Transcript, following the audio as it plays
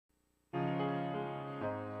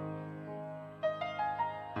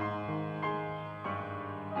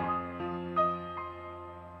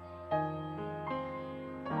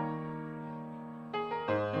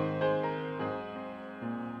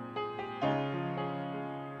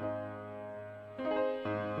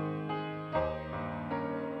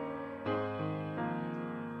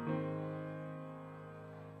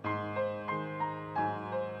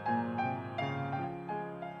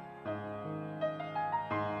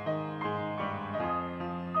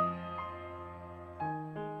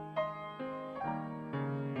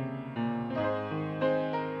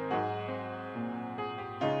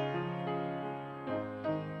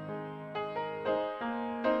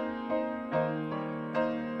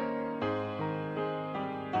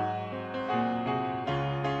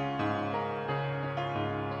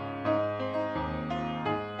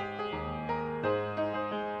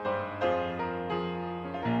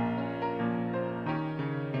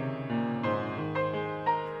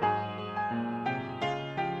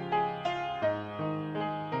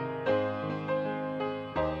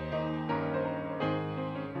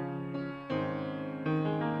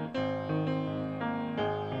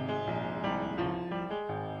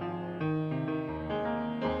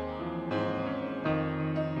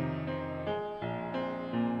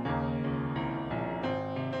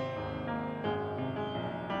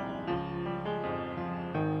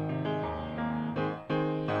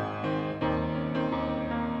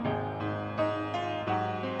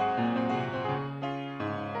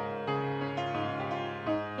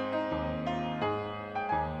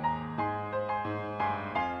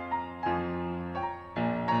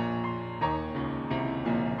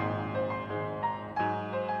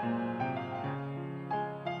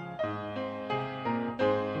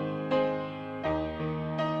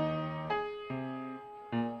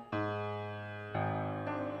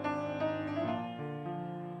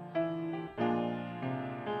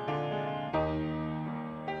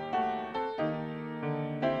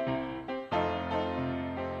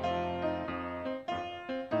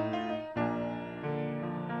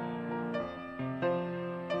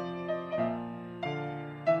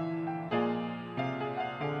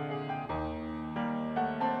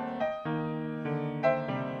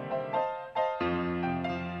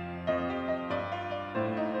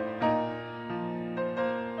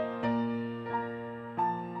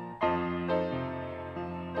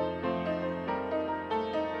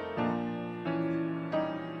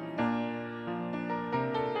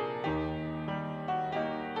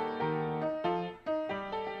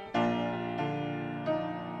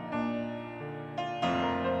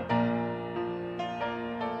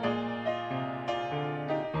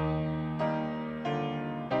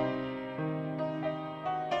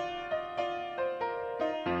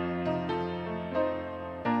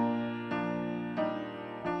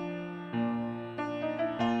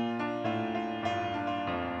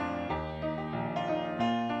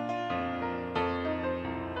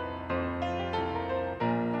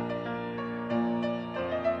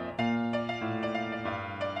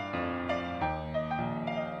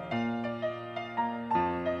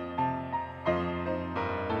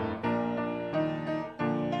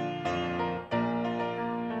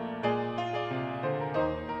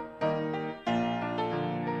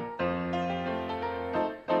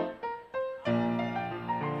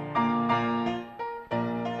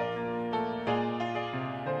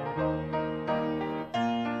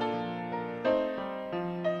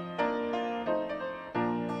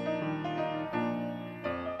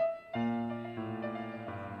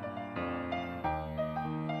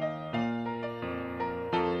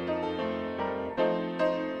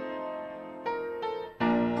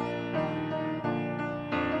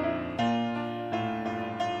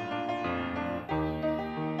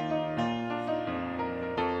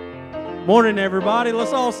Morning, everybody.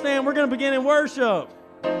 Let's all stand. We're going to begin in worship.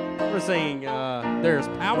 We're singing, There's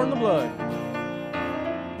Power in the Blood.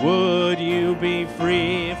 Would you be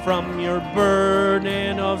free from your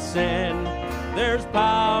burden of sin? There's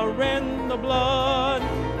power in the blood,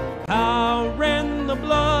 power in the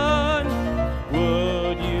blood.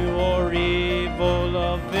 Would you or evil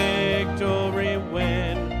a victory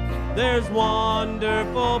win? There's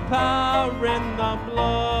wonderful power in the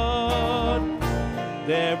blood.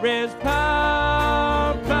 There is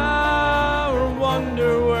power, power,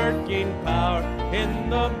 wonder-working power in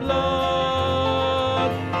the blood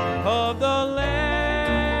of the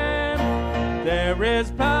Lamb. There is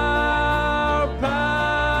power,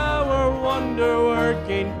 power,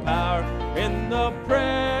 wonder-working power in the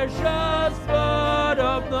precious blood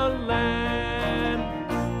of the Lamb.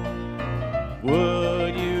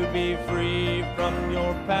 Would you be free from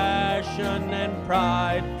your passion and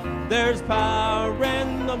pride? There's power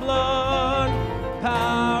in the blood,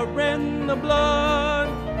 power in the blood.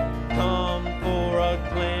 Come for a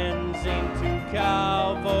cleansing to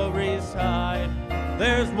Calvary's side.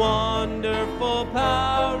 There's wonderful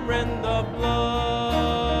power in the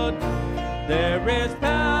blood. There is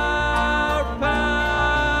power,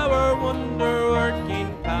 power,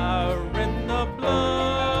 wonder-working power in the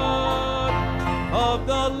blood of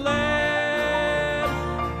the Lamb.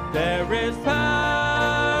 There is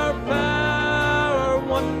power, power,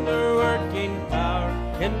 wonder-working power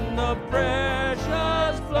in the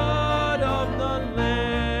precious blood of the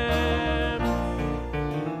Lamb.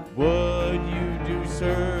 Would you do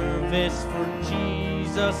service for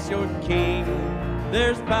Jesus, your King?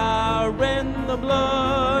 There's power in the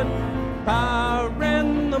blood, power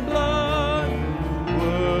in the blood.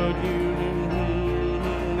 Would you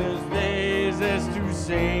this days is to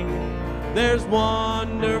sing? There's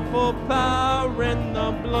wonderful power in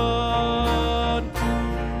the blood.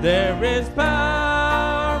 There is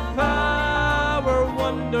power, power,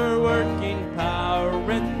 wonder-working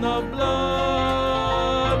power in the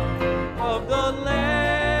blood of the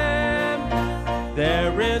Lamb.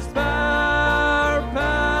 There is power,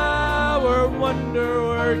 power,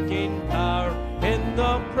 wonder-working power in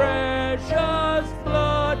the precious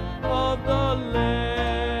blood of the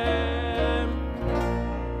Lamb.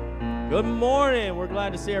 Good morning. We're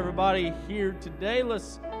glad to see everybody here today.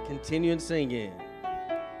 Let's continue singing.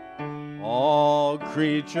 All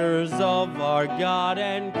creatures of our God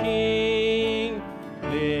and King,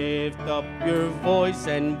 lift up your voice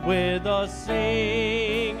and with us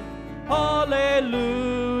sing.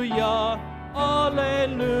 Hallelujah,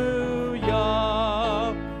 hallelujah.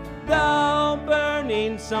 Thou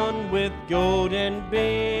burning sun with golden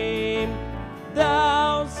beam,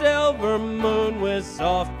 thou silver moon with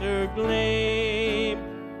softer gleam.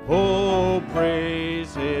 Oh,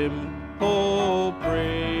 praise him, oh,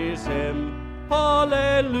 praise him.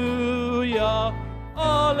 Hallelujah,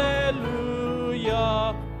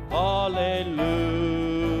 hallelujah, hallelujah.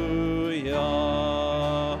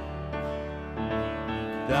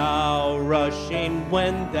 Thou rushing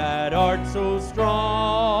wind that art so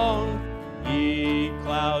strong, ye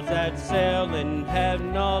clouds that sail in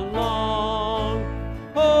heaven along.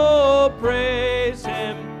 Oh, praise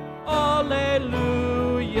him,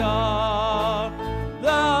 hallelujah.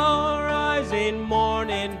 Thou rising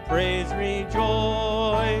morning, praise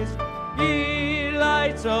rejoice. Ye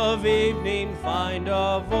lights of evening, find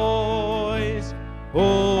a voice.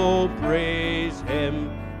 Oh, praise him,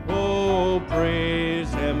 oh, praise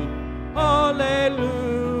him.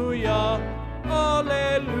 Hallelujah,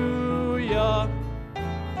 hallelujah,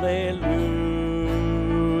 hallelujah.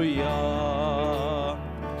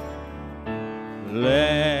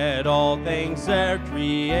 Let all things their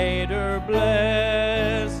Creator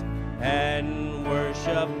bless, and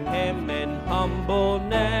worship him in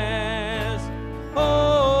humbleness.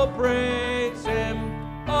 Oh, praise him,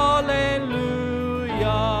 hallelujah.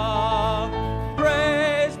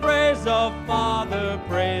 Praise, praise the Father,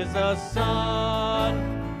 praise the Son,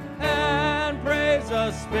 and praise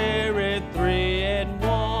the Spirit, three in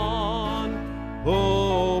one.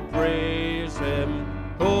 Oh, praise him,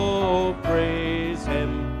 oh, praise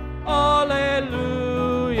him.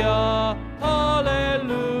 Hallelujah,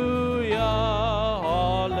 hallelujah,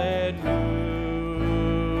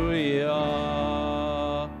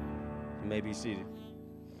 hallelujah. You may be seated.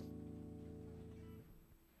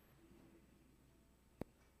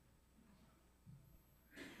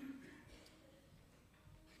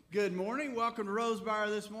 Good morning. Welcome to Rosebriar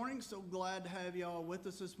this morning. So glad to have you all with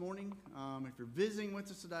us this morning. If you're visiting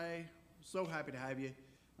with us today, so happy to have you.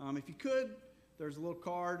 If you could, there's a little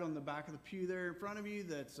card on the back of the pew there in front of you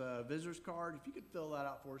that's a visitor's card. If you could fill that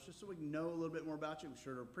out for us, just so we can know a little bit more about you, I'm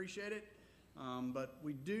sure to appreciate it. But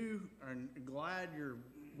we are glad you're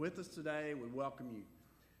with us today. We welcome you.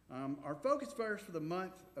 Our focus verse for the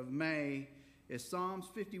month of May is Psalms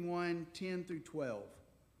 51, 10 through 12.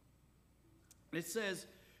 It says,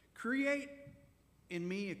 "Create in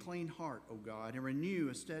me a clean heart, O God, and renew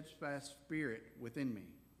a steadfast spirit within me.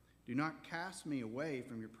 Do not cast me away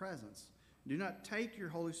from your presence. Do not take your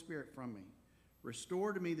Holy Spirit from me.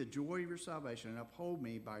 Restore to me the joy of your salvation and uphold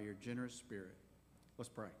me by your generous spirit." Let's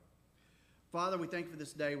pray. Father, we thank you for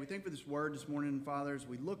this day. We thank you for this word this morning, Father, as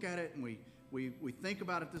we look at it and we think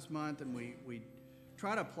about it this month and we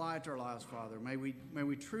try to apply it to our lives, Father. May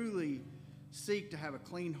we truly seek to have a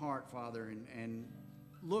clean heart, Father, and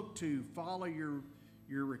look to follow your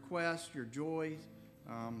requests, your joys,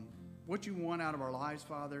 what you want out of our lives,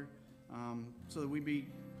 Father, so that we be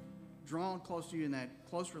drawn close to you in that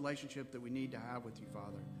close relationship that we need to have with you,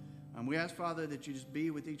 Father. We ask, Father, that you just be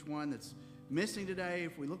with each one that's missing today.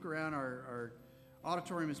 If we look around our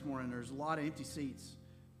auditorium this morning, there's a lot of empty seats.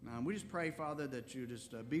 We just pray, Father, that you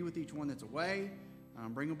just be with each one that's away,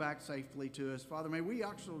 bring them back safely to us. Father, may we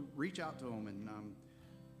actually reach out to them and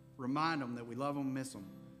remind them that we love them, miss them.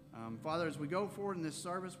 Father, as we go forward in this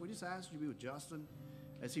service, we just ask you to be with Justin.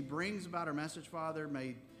 As he brings about our message, Father,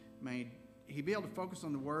 may he be able to focus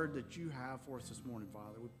on the word that you have for us this morning,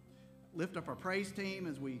 Father. We lift up our praise team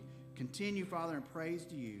as we continue, Father, in praise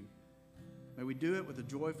to you. May we do it with a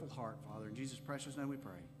joyful heart, Father. In Jesus' precious name we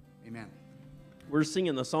pray. Amen. We're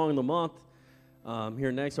singing the song of the month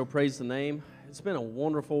here next, "Oh Praise the Name." It's been a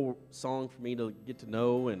wonderful song for me to get to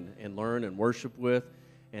know and learn and worship with,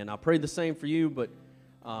 and I pray the same for you. But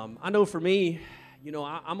I know for me,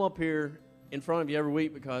 I'm up here in front of you every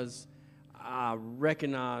week because I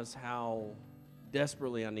recognize how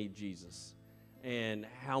desperately I need Jesus and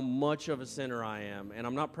how much of a sinner I am, and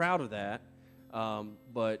I'm not proud of that,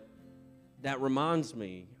 but that reminds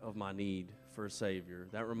me of my need for a Savior.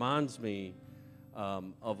 That reminds me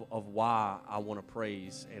of why I want to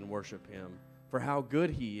praise and worship Him, for how good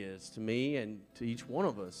He is to me and to each one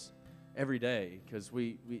of us every day. Because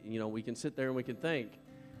we can sit there and we can think,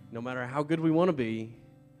 no matter how good we want to be,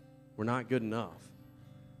 we're not good enough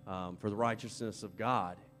for the righteousness of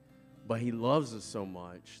God. But He loves us so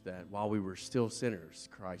much that while we were still sinners,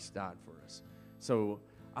 Christ died for us. So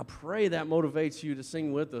I pray that motivates you to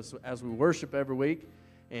sing with us as we worship every week.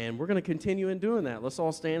 And we're going to continue in doing that. Let's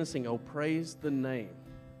all stand and sing, "Oh, Praise the Name."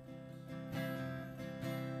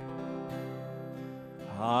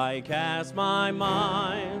 I cast my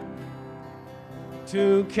mind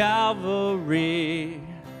to Calvary,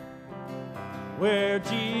 where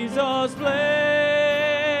Jesus bled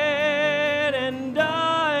and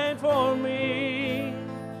died for me.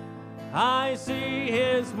 I see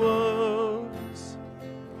His wounds,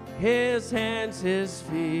 His hands, His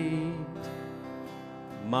feet,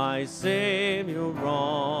 my Savior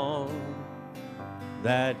on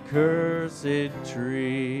that cursed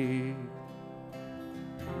tree.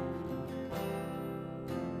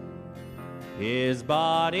 His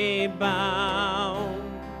body bound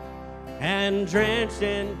and drenched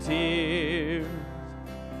in tears,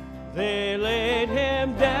 they laid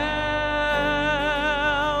Him down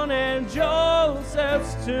in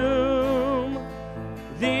Joseph's tomb,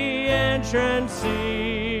 the entrance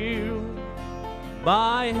sealed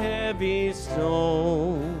by heavy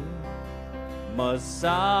stone.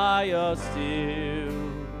 Messiah still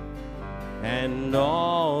and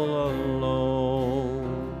all alone.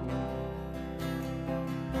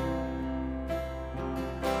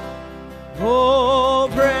 Oh,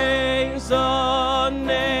 praise the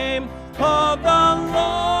name of the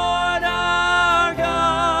Lord our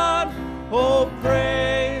God. Oh,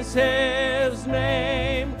 praise His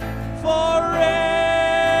name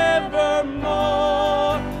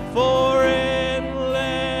forevermore. For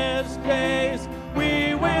endless days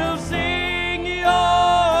we will sing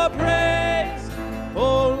your praise,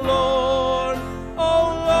 O Lord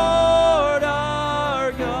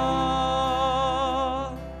our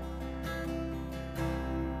God.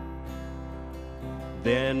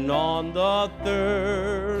 Then on the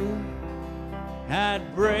third,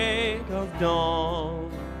 at break of dawn,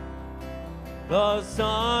 the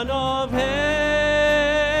Son of Heaven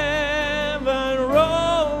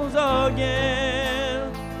rose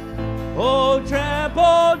again. Oh,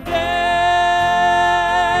 trampled death,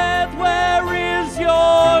 where is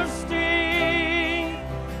your sting?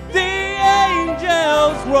 The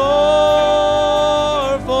angels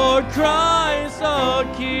roar for Christ the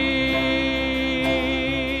King.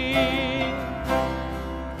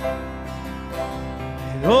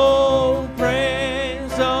 And oh, praise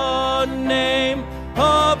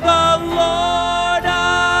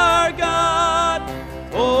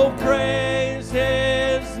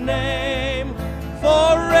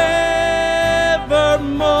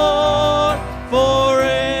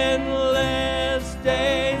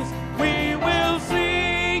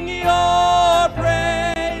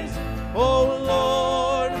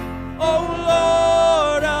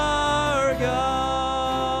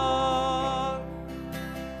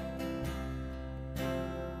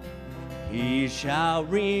shall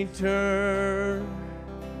return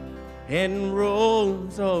in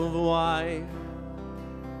robes of white.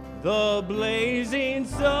 The blazing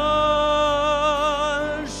sun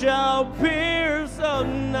shall pierce the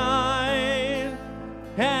night,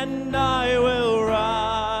 and I will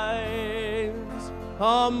rise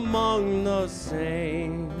among the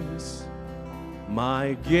saints,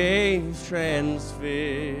 my gaze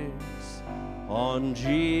transfixed on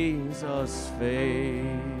Jesus' face.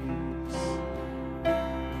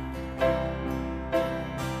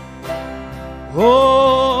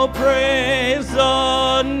 Oh, praise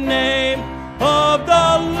the name of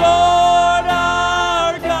the Lord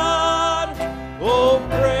our God. Oh,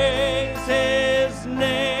 praise his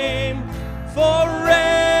name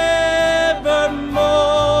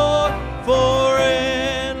forevermore. For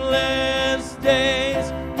endless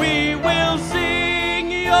days we will sing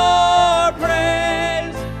your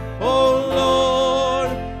praise. Oh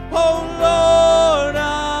Lord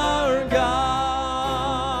our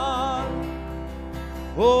God.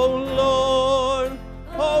 Oh Lord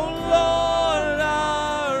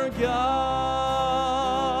our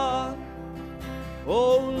God.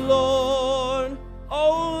 Oh Lord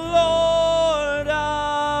our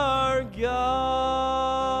God.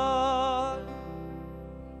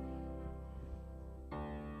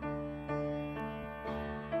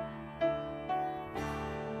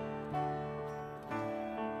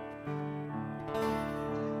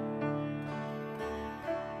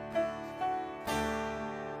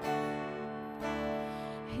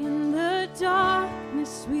 In the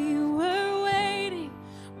darkness we were waiting,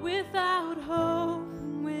 without hope,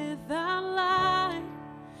 without light,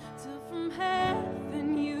 till from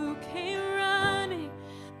heaven you came running.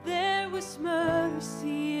 There was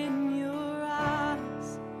mercy in your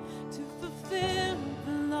eyes to fulfill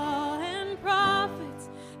the law and prophets.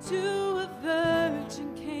 To a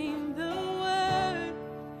virgin came the word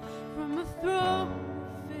from a throne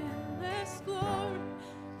of endless glory.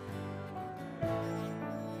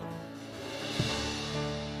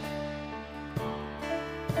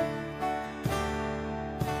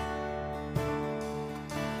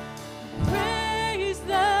 Praise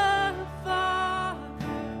the Father,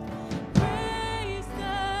 praise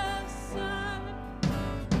the Son,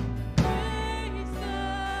 praise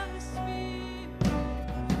the Spirit,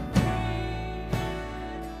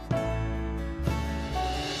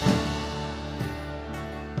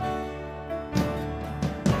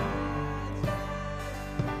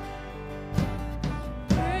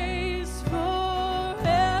 praise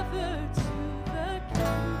forever to the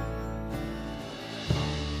King.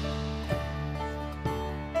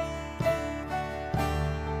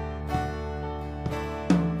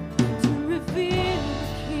 To reveal the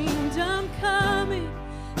kingdom coming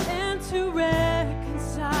and to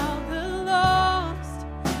reconcile the lost,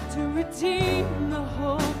 to redeem the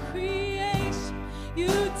whole creation.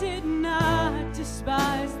 You did not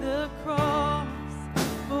despise the cross,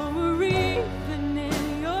 for even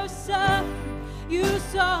in your suffering you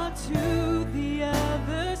saw to the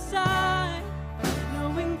other side,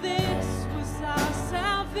 knowing this was our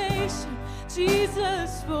salvation.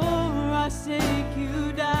 Jesus, for our sake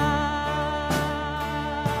you died.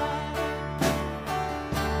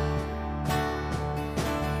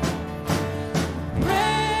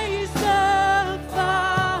 Praise the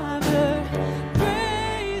Father,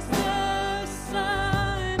 praise the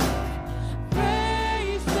Son,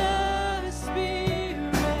 praise the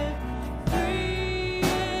Spirit, three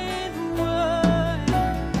in one.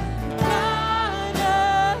 God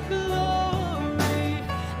of glory,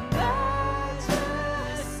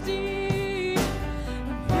 majesty,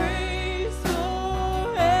 praise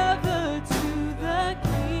forever to the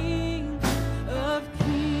King of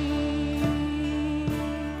Kings.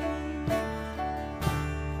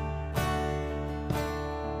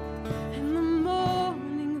 In the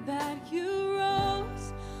morning that you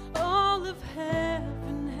rose, all of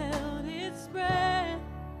heaven held its breath,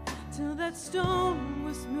 till that stone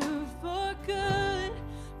was moved for good,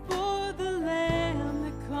 for the Lamb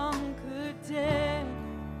that conquered death.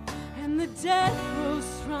 And the dead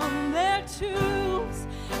rose from their tombs,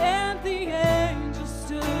 and the angels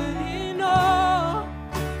stood in awe,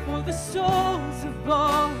 for the souls of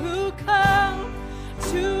all who come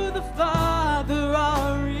to the Father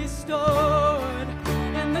are restored.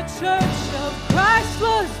 And the church of Christ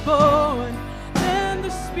was born, and the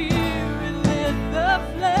Spirit lit the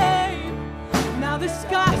flame. Now this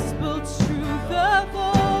gospel truth of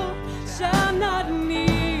old shall not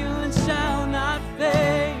kneel and shall not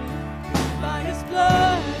fade. By his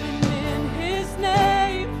blood and in his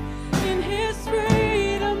name, in his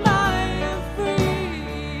freedom I am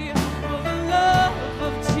free. For the love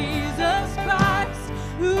of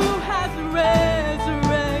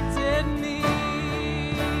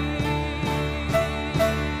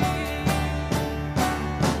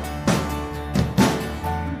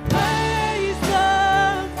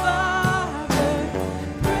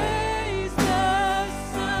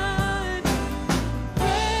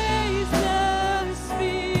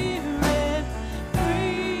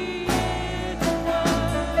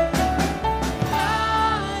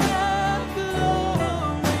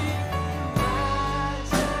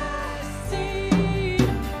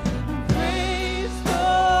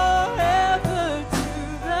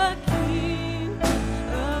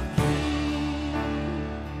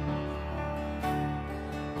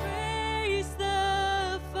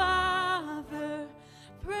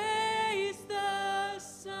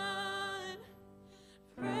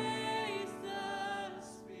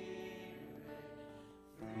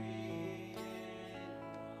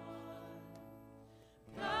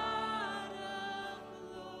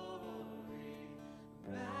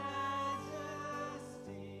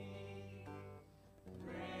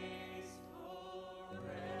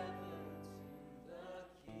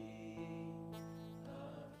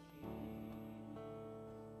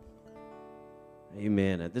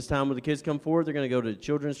Amen. At this time, when the kids come forward, they're going to go to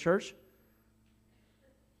Children's Church.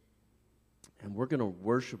 And we're going to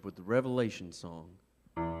worship with the Revelation song.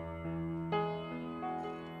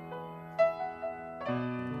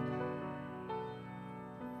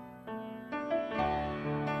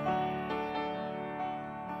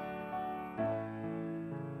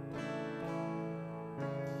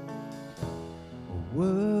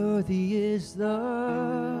 Worthy is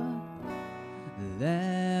the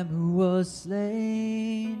Lamb who was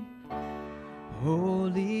slain.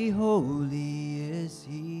 Holy, holy is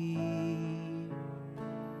he.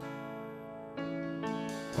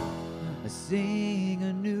 I sing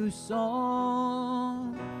a new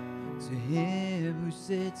song to him who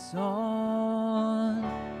sits on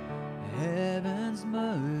heaven's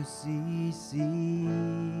mercy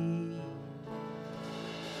seat.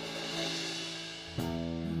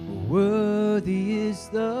 Worthy is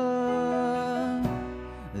the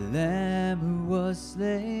Lamb who was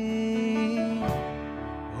slain.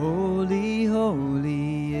 Holy,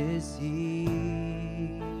 holy is he.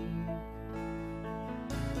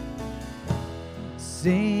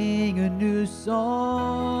 Sing a new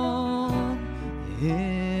song to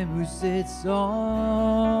him who sits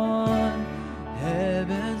on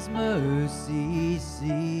heaven's mercy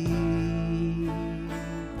seat.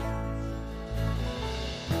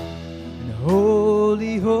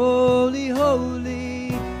 Holy, holy, holy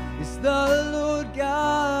is the Lord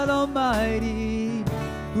God Almighty,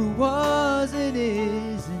 who was and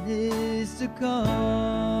is to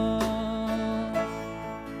come.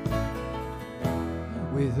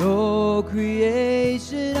 With all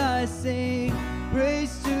creation I sing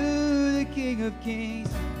praise to the King of Kings.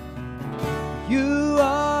 You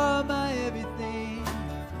are my everything,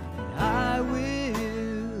 and I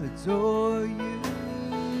will adore you.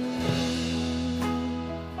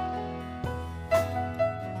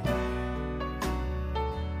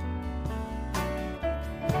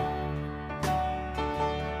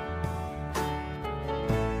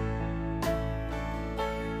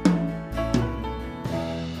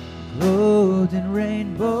 Clothed in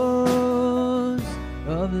rainbows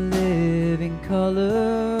of living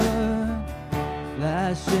color,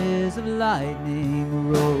 flashes of lightning,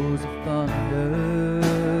 rolls of thunder.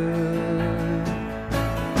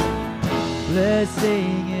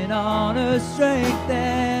 Blessing and honor, strength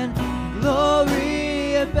and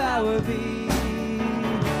glory and power be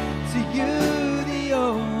to you, the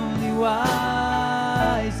only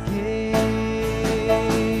wise King.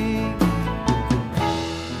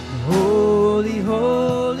 Holy,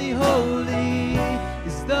 holy, holy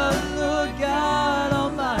is the Lord God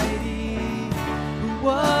Almighty, who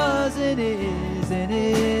was and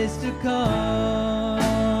is to come.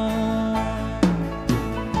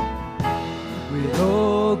 With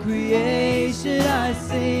all creation I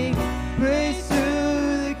sing praise to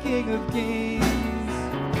the King of Kings.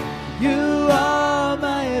 You are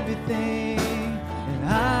my everything, and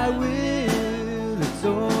I will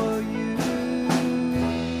adore you.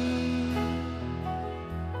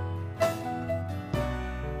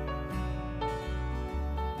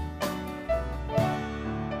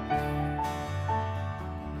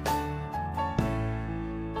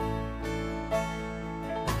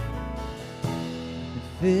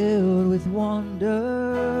 Filled with wonder,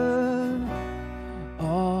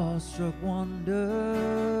 awestruck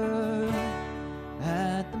wonder,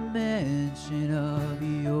 at the mention of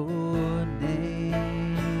your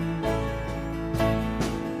name.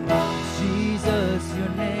 Jesus, your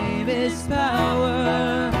name is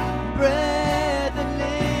power, breath and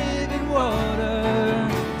living water,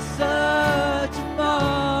 such a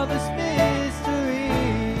marvelous mystery.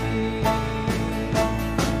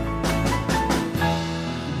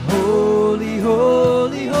 Holy,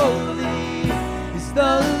 holy, holy is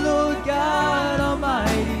the Lord God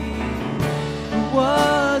Almighty, who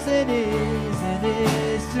was and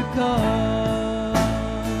is to come.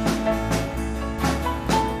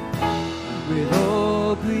 With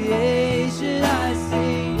all creation I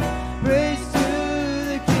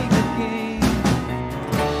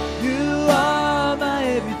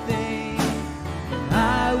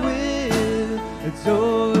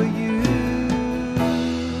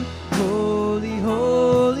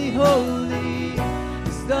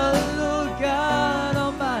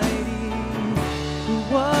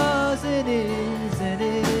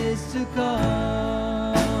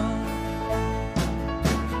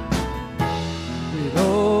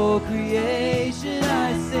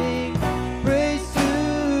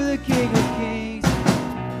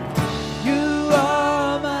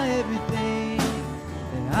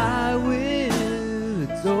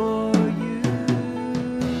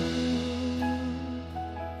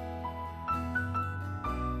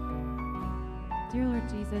Dear Lord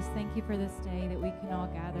Jesus, thank you for this day that we can all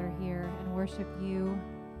gather here and worship you.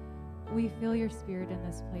 We feel your spirit in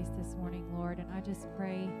this place this morning, Lord, and I just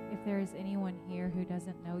pray if there is anyone here who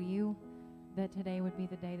doesn't know you, that today would be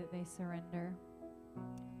the day that they surrender.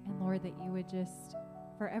 And Lord, that you would just,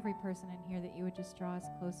 for every person in here, that you would just draw us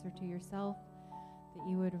closer to yourself, that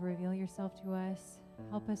you would reveal yourself to us.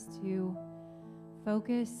 Help us to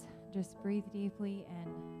focus, just breathe deeply, and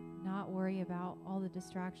not worry about all the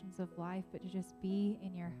distractions of life, but to just be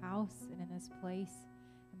in your house and in this place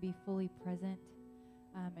and be fully present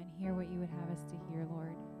and hear what you would have us to hear,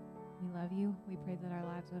 Lord. We love you. We pray that our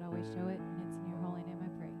lives would always show it, and it's in your holy name I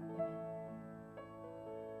pray.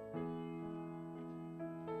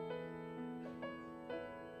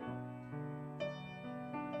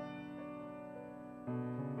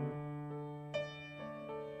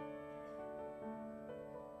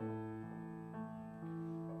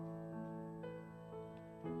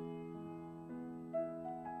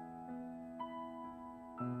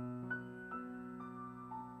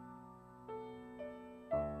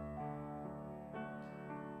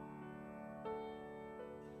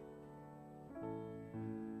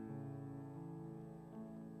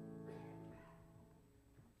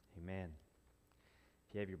 Amen. Amen.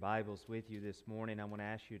 If you have your Bibles with you this morning, I want to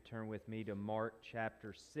ask you to turn with me to Mark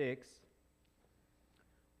chapter 6.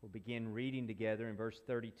 We'll begin reading together in verse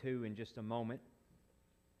 32 in just a moment.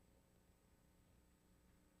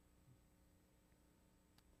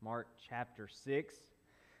 Mark chapter 6.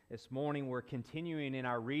 This morning we're continuing in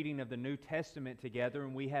our reading of the New Testament together,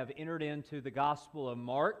 and we have entered into the Gospel of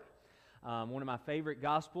Mark, one of my favorite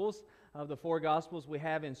Gospels of the four Gospels we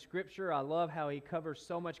have in Scripture. I love how he covers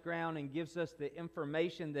so much ground and gives us the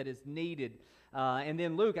information that is needed. And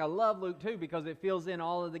then Luke, I love Luke too, because it fills in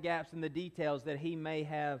all of the gaps and the details that he may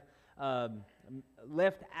have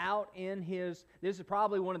left out in his. This is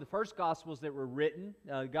probably one of the first Gospels that were written,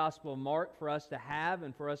 the Gospel of Mark, for us to have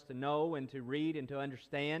and for us to know and to read and to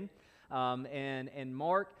understand. And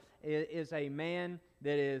Mark is a man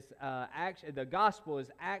that is, the Gospel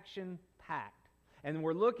is action-packed. And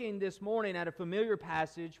we're looking this morning at a familiar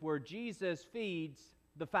passage where Jesus feeds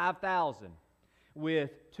the 5,000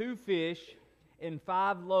 with 2 fish and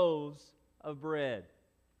 5 loaves of bread.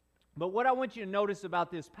 But what I want you to notice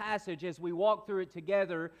about this passage as we walk through it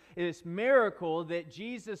together, this miracle that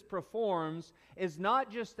Jesus performs is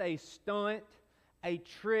not just a stunt, a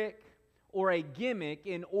trick, or a gimmick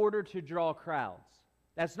in order to draw crowds.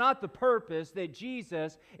 That's not the purpose that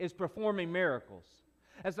Jesus is performing miracles.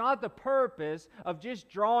 That's not the purpose of just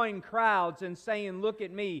drawing crowds and saying, look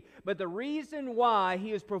at me. But the reason why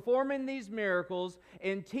he is performing these miracles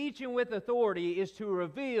and teaching with authority is to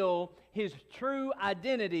reveal his true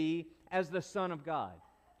identity as the Son of God.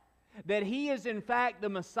 That he is in fact the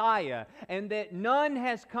Messiah, and that none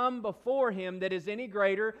has come before him that is any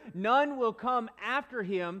greater, none will come after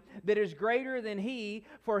him that is greater than he,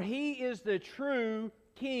 for he is the true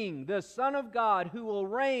King, the Son of God, who will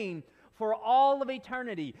reign for all of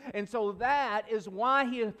eternity. And so that is why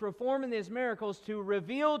he is performing these miracles, to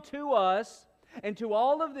reveal to us and to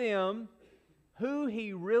all of them who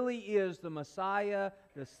he really is, the Messiah,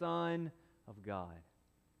 the Son of God.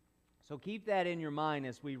 So keep that in your mind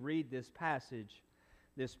as we read this passage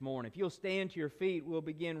this morning. If you'll stand to your feet, we'll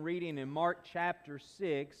begin reading in Mark chapter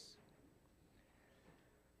 6.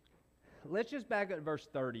 Let's just back up to verse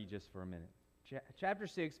 30 just for a minute. Chapter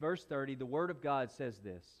 6, verse 30, the Word of God says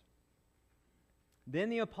this. Then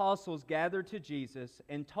the apostles gathered to Jesus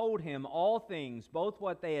and told him all things, both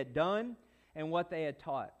what they had done and what they had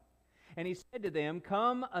taught. And he said to them,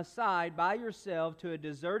 come aside by yourself to a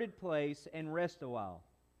deserted place and rest a while.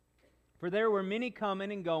 For there were many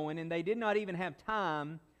coming and going, and they did not even have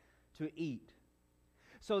time to eat.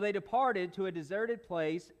 So they departed to a deserted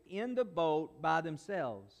place in the boat by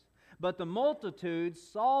themselves. But the multitudes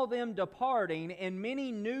saw them departing, and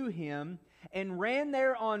many knew him, and ran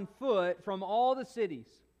there on foot from all the cities.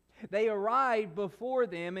 They arrived before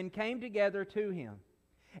them and came together to him.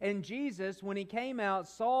 And Jesus, when he came out,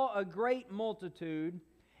 saw a great multitude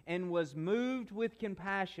and was moved with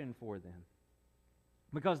compassion for them,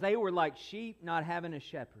 because they were like sheep not having a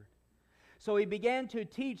shepherd. So he began to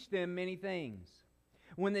teach them many things.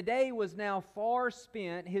 When the day was now far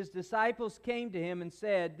spent, his disciples came to him and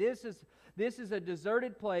said, This is a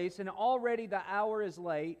deserted place, and already the hour is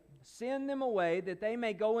late. Send them away, that they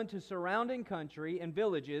may go into surrounding country and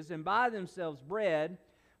villages and buy themselves bread,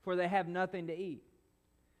 for they have nothing to eat.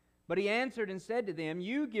 But he answered and said to them,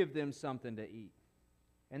 you give them something to eat.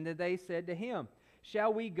 And then they said to him,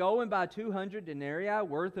 shall we go and buy 200 denarii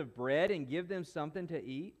worth of bread and give them something to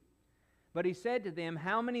eat? But he said to them,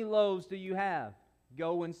 how many loaves do you have?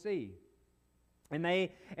 Go and see.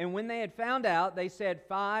 And when they had found out, they said,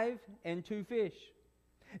 5 and 2 fish.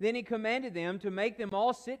 Then he commanded them to make them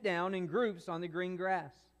all sit down in groups on the green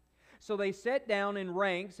grass. So they sat down in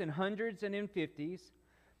ranks, in hundreds and in 50s.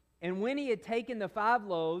 And when he had taken the 5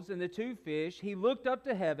 loaves and the 2 fish, he looked up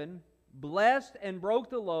to heaven, blessed and broke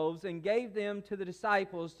the loaves, and gave them to the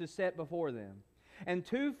disciples to set before them. And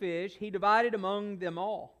 2 fish he divided among them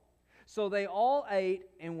all. So they all ate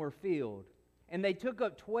and were filled. And they took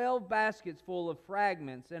up 12 baskets full of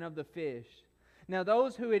fragments and of the fish. Now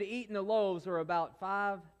those who had eaten the loaves were about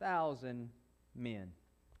 5,000 men.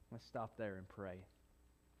 Let's stop there and pray.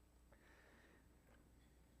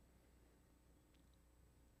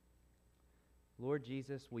 Lord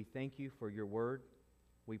Jesus, we thank you for your word.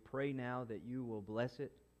 We pray now that you will bless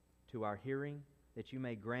it to our hearing, that you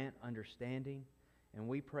may grant understanding, and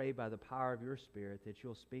we pray by the power of your Spirit that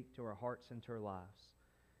you'll speak to our hearts and to our lives,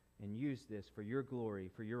 and use this for your glory,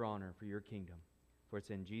 for your honor, for your kingdom. For it's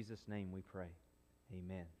in Jesus' name we pray.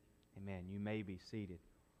 Amen. Amen. You may be seated.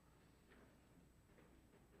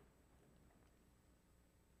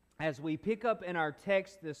 As we pick up in our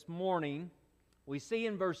text this morning, we see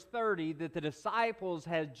in verse 30 that the disciples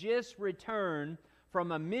had just returned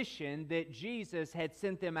from a mission that Jesus had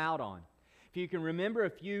sent them out on. If you can remember a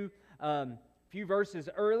few verses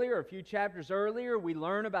earlier, a few chapters earlier, we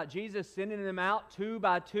learn about Jesus sending them out 2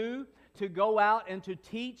 by 2 to go out and to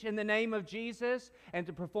teach in the name of Jesus and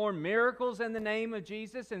to perform miracles in the name of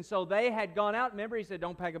Jesus. And so they had gone out. Remember, he said,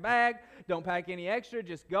 don't pack a bag, don't pack any extra,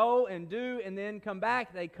 just go and do and then come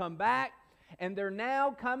back. They come back, and they're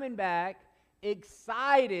now coming back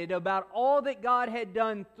excited about all that God had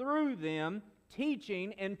done through them,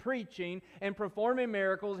 teaching and preaching and performing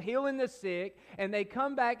miracles, healing the sick, and they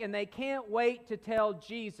come back and they can't wait to tell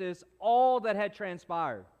Jesus all that had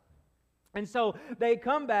transpired. And so they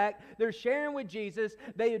come back, they're sharing with Jesus.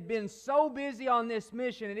 They had been so busy on this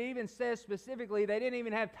mission, it even says specifically they didn't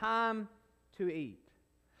even have time to eat.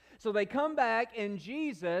 So they come back and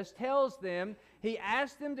Jesus tells them, he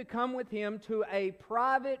asked them to come with him to a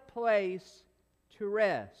private place to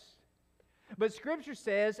rest. But Scripture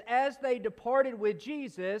says, as they departed with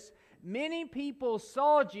Jesus, many people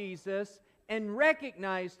saw Jesus and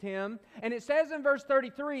recognized him. And it says in verse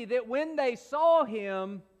 33 that when they saw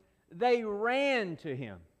him, they ran to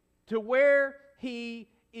him, to where he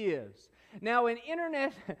is. Now, an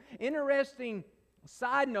interesting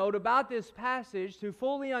side note about this passage to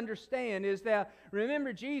fully understand is that,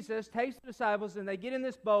 remember, Jesus takes the disciples and they get in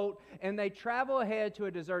this boat and they travel ahead to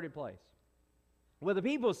a deserted place. Well, the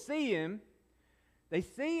people see him. They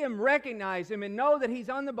see him, recognize him, and know that he's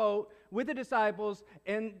on the boat with the disciples,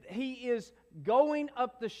 and he is going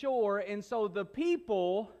up the shore. And so the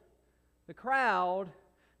people, the crowd,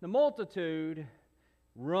 the multitude,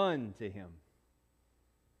 run to him.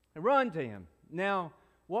 They run to him. Now,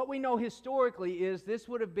 what we know historically is this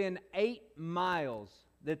would have been 8 miles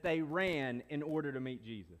that they ran in order to meet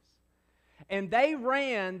Jesus. And they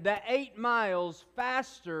ran the 8 miles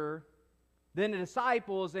faster than the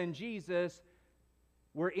disciples and Jesus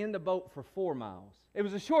were in the boat for 4 miles. It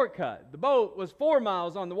was a shortcut. The boat was 4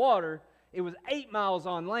 miles on the water. It was 8 miles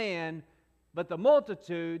on land. But the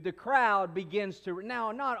multitude, the crowd begins to...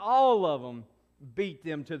 Now, not all of them beat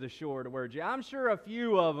them to the shore to where I'm sure a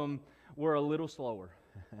few of them were a little slower.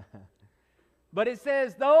 But it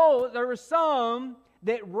says, though, there were some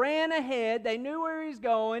that ran ahead. They knew where he was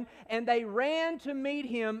going, and they ran to meet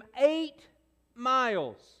him 8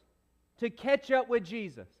 miles to catch up with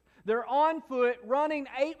Jesus. They're on foot, running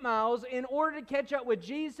 8 miles in order to catch up with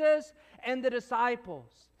Jesus and the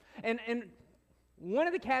disciples. And one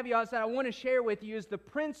of the caveats that I want to share with you is the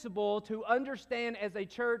principle to understand as a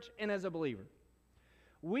church and as a believer.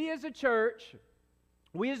 We as a church,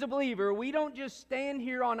 we as a believer, we don't just stand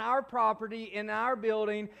here on our property in our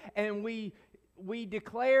building and we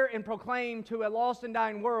declare and proclaim to a lost and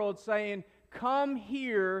dying world saying, come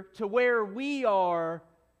here to where we are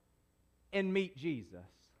and meet Jesus.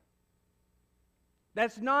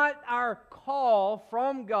 That's not our call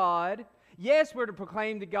from God. Yes, we're to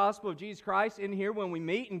proclaim the gospel of Jesus Christ in here when we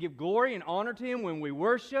meet and give glory and honor to him when we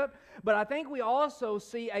worship. But I think we also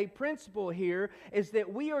see a principle here is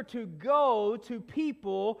that we are to go to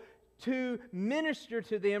people to minister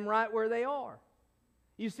to them right where they are.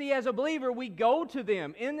 You see, as a believer, we go to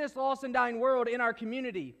them in this lost and dying world in our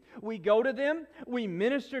community. We go to them, we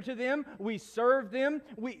minister to them, we serve them,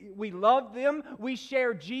 we love them, we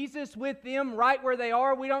share Jesus with them right where they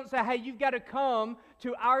are. We don't say, hey, you've got to come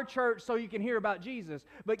to our church so you can hear about Jesus.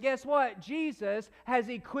 But guess what? Jesus has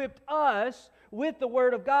equipped us with the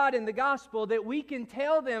Word of God and the gospel that we can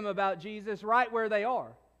tell them about Jesus right where they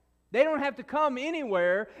are. They don't have to come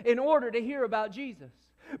anywhere in order to hear about Jesus.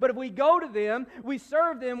 But if we go to them, we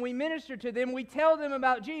serve them, we minister to them, we tell them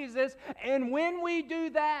about Jesus, and when we do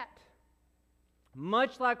that,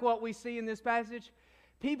 much like what we see in this passage,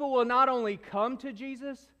 people will not only come to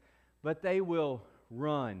Jesus, but they will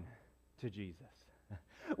run to Jesus.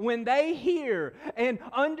 When they hear and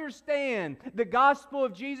understand the gospel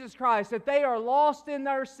of Jesus Christ, that they are lost in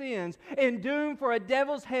their sins and doomed for a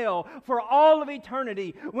devil's hell for all of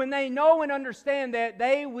eternity, when they know and understand that,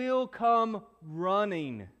 they will come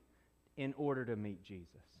running in order to meet Jesus.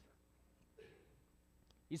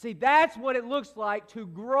 You see, that's what it looks like to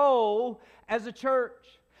grow as a church.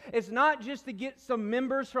 It's not just to get some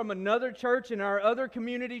members from another church in our other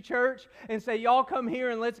community church and say, y'all come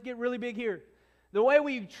here and let's get really big here. The way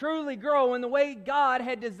we truly grow and the way God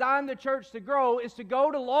had designed the church to grow is to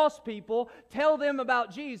go to lost people, tell them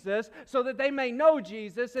about Jesus so that they may know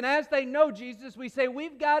Jesus. And as they know Jesus, we say,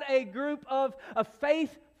 we've got a group of a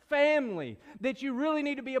faith family that you really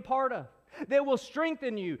need to be a part of, that will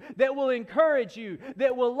strengthen you, that will encourage you,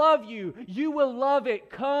 that will love you. You will love it.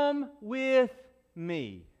 Come with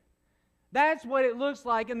me. That's what it looks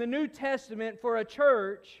like in the New Testament for a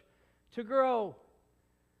church to grow.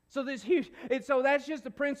 So that's just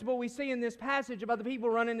the principle we see in this passage about the people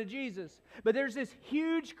running to Jesus. But there's this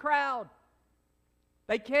huge crowd.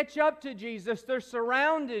 They catch up to Jesus. They're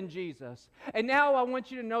surrounding Jesus. And now I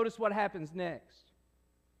want you to notice what happens next.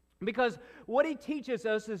 Because what he teaches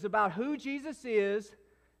us is about who Jesus is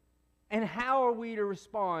and how are we to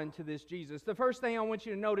respond to this Jesus. The first thing I want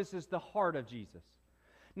you to notice is the heart of Jesus.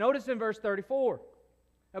 Notice in verse 34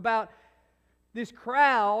 about this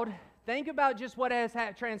crowd. Think about just what has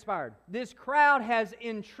transpired. This crowd has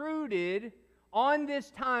intruded on this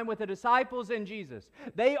time with the disciples and Jesus.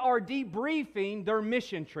 They are debriefing their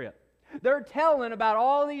mission trip. They're telling about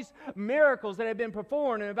all these miracles that have been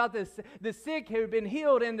performed and about the sick who have been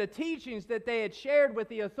healed and the teachings that they had shared with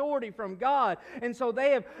the authority from God. And so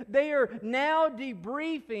they are now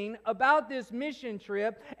debriefing about this mission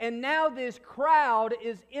trip, and now this crowd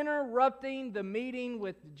is interrupting the meeting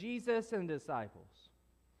with Jesus and disciples.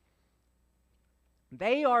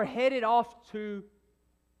 They are headed off to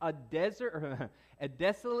a desert, a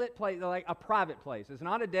desolate place, like a private place. It's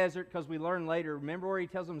not a desert because we learn later. Remember where he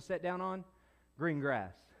tells them to sit down on? Green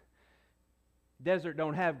grass. Desert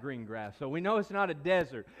don't have green grass, so we know it's not a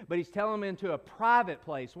desert. But he's telling them into a private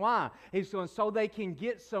place. Why? He's going so they can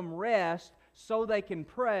get some rest, so they can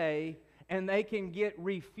pray, and they can get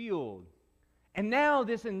refueled. And now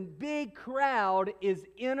this big crowd is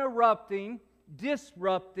interrupting,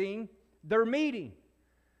 disrupting their meeting.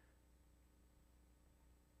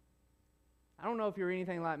 I don't know if you're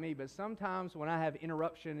anything like me, but sometimes when I have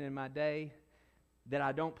interruption in my day that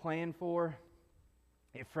I don't plan for,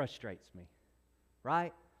 it frustrates me,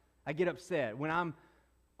 right? I get upset. When I'm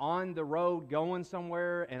on the road going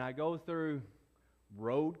somewhere and I go through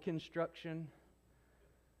road construction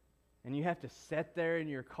and you have to sit there in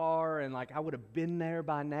your car and like I would have been there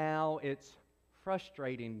by now, it's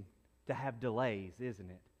frustrating to have delays, isn't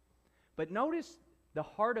it? But notice the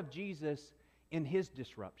heart of Jesus in his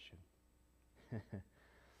disruption.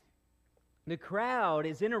 The crowd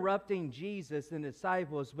is interrupting Jesus and the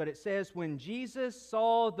disciples, but it says when Jesus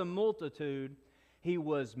saw the multitude, he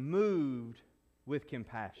was moved with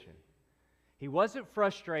compassion. He wasn't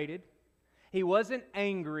frustrated. He wasn't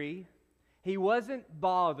angry. He wasn't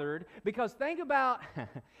bothered. Because think about,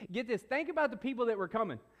 get this, think about the people that were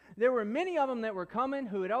coming. There were many of them that were coming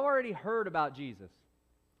who had already heard about Jesus.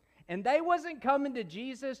 And they wasn't coming to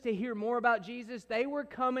Jesus to hear more about Jesus. They were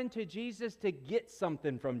coming to Jesus to get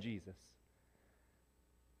something from Jesus.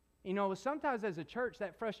 You know, sometimes as a church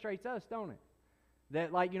that frustrates us, don't it?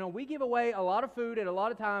 That we give away a lot of food at a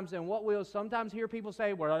lot of times, and what we'll sometimes hear people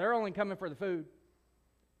say, well, they're only coming for the food.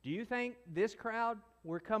 Do you think this crowd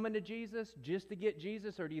were coming to Jesus just to get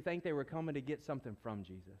Jesus, or do you think they were coming to get something from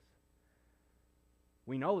Jesus?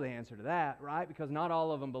 We know the answer to that, right? Because not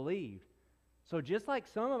all of them believed. So just like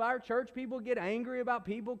some of our church people get angry about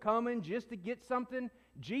people coming just to get something,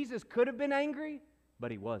 Jesus could have been angry,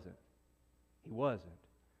 but he wasn't. He wasn't.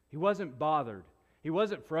 He wasn't bothered. He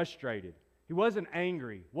wasn't frustrated. He wasn't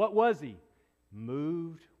angry. What was he?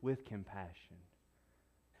 Moved with compassion.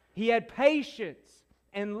 He had patience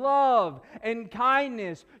and love and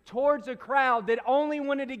kindness towards a crowd that only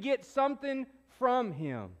wanted to get something from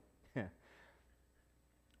him.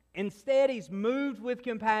 Instead, he's moved with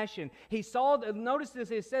compassion. He saw, notice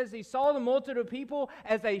this, it says he saw the multitude of people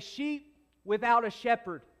as a sheep without a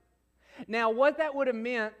shepherd. Now, what that would have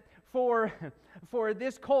meant for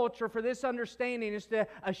this culture, for this understanding, is that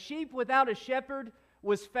a sheep without a shepherd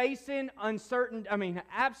was facing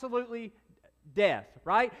absolutely death,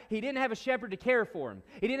 right? He didn't have a shepherd to care for him.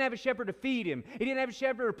 He didn't have a shepherd to feed him. He didn't have a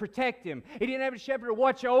shepherd to protect him. He didn't have a shepherd to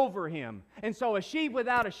watch over him. And so a sheep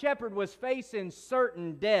without a shepherd was facing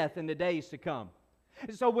certain death in the days to come.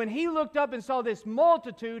 And so when he looked up and saw this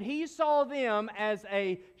multitude, he saw them as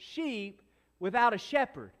a sheep without a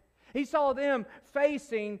shepherd. He saw them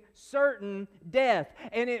facing certain death,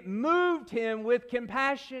 and it moved him with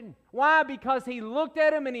compassion. Why? Because he looked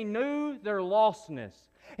at them and he knew their lostness.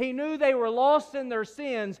 He knew they were lost in their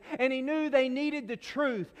sins, and he knew they needed the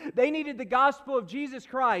truth. They needed the gospel of Jesus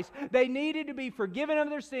Christ. They needed to be forgiven of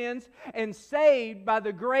their sins and saved by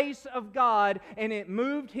the grace of God, and it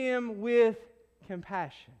moved him with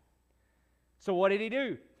compassion. So what did he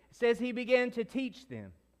do? It says he began to teach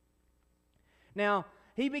them. Now,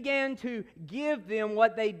 he began to give them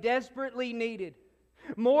what they desperately needed.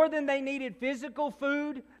 More than they needed physical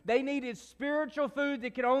food, they needed spiritual food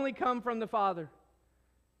that could only come from the Father.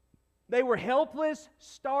 They were helpless,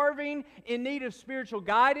 starving, in need of spiritual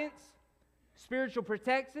guidance, spiritual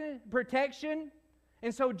protection.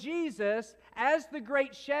 And so Jesus, as the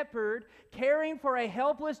great shepherd, caring for a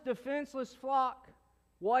helpless, defenseless flock,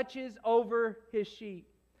 watches over his sheep.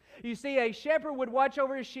 You see, a shepherd would watch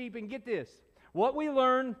over his sheep, and get this. What we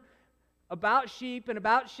learn about sheep and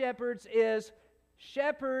about shepherds is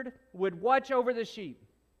shepherd would watch over the sheep.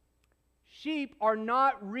 Sheep are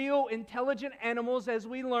not real intelligent animals, as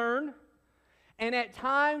we learn, and at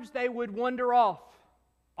times they would wander off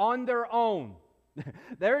on their own.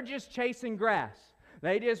 They're just chasing grass.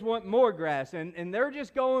 They just want more grass, and they're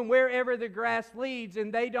just going wherever the grass leads,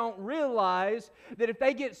 and they don't realize that if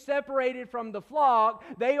they get separated from the flock,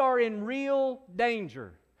 they are in real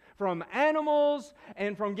danger from animals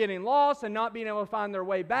and from getting lost and not being able to find their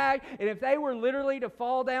way back. And if they were literally to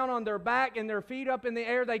fall down on their back and their feet up in the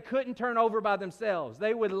air, they couldn't turn over by themselves.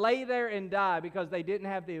 They would lay there and die because they didn't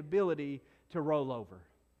have the ability to roll over.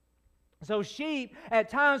 So sheep at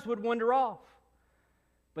times would wander off.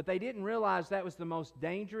 But they didn't realize that was the most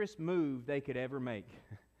dangerous move they could ever make.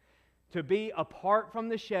 To be apart from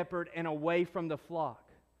the shepherd and away from the flock.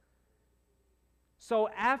 So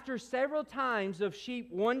after several times of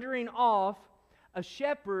sheep wandering off, a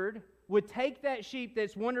shepherd would take that sheep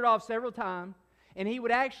that's wandered off several times, and he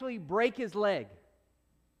would actually break his leg.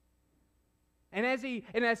 And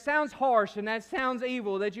that sounds harsh and that sounds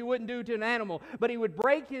evil that you wouldn't do to an animal, but he would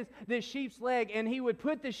break this sheep's leg, and he would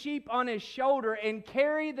put the sheep on his shoulder and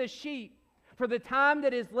carry the sheep for the time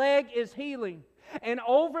that his leg is healing. And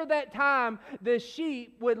over that time, the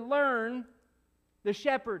sheep would learn the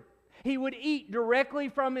shepherd. He would eat directly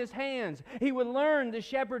from his hands. He would learn the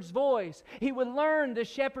shepherd's voice. He would learn the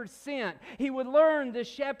shepherd's scent. He would learn the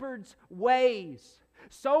shepherd's ways.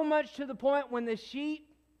 So much to the point when the sheep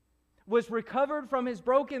was recovered from his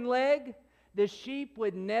broken leg, the sheep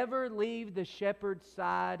would never leave the shepherd's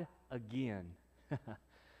side again.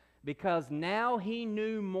 Because now he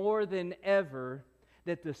knew more than ever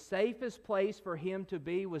that the safest place for him to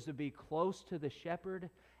be was to be close to the shepherd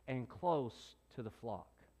and close to the flock.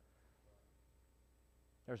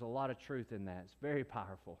 There's a lot of truth in that. It's very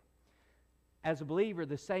powerful. As a believer,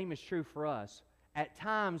 the same is true for us. At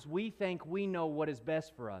times, we think we know what is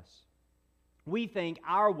best for us. We think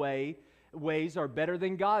our ways are better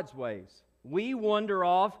than God's ways. We wander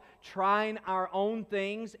off trying our own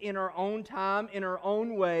things in our own time, in our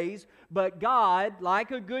own ways. But God,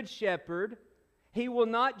 like a good shepherd, He will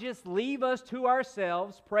not just leave us to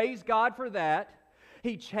ourselves. Praise God for that.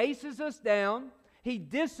 He chases us down. He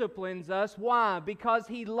disciplines us. Why? Because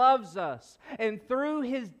He loves us. And through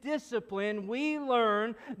His discipline, we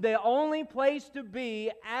learn the only place to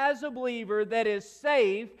be as a believer that is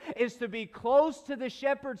safe is to be close to the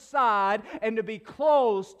shepherd's side and to be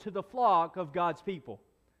close to the flock of God's people.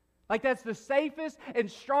 Like that's the safest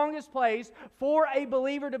and strongest place for a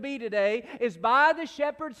believer to be today is by the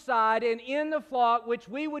shepherd's side and in the flock, which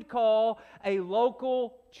we would call a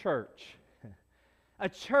local church. A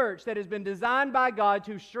church that has been designed by God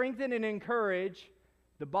to strengthen and encourage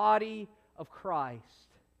the body of Christ.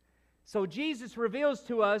 So Jesus reveals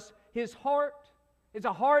to us His heart. It's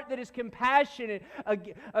a heart that is compassionate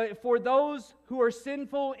for those who are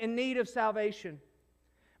sinful in need of salvation.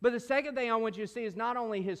 But the second thing I want you to see is not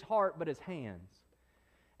only His heart, but His hands.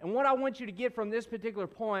 And what I want you to get from this particular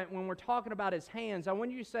point when we're talking about His hands, I want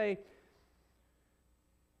you to say,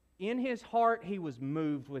 in His heart, He was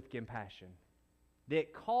moved with compassion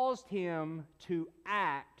that caused Him to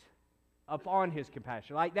act upon His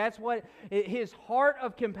compassion. Like that's what His heart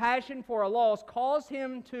of compassion for a lost caused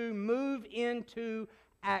Him to move into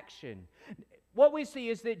action. What we see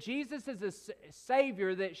is that Jesus is a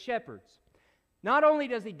Savior that shepherds. Not only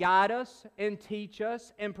does He guide us and teach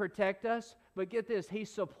us and protect us, but get this, He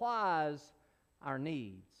supplies our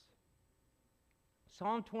needs.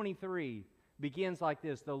 Psalm 23 begins like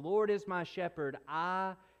this: the Lord is my shepherd,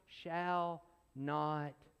 I shall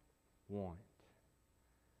not want.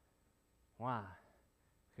 Why?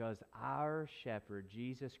 Because our shepherd,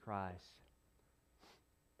 Jesus Christ,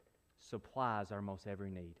 supplies our most every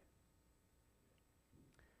need.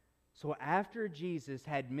 So after Jesus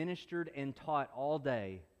had ministered and taught all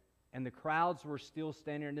day, and the crowds were still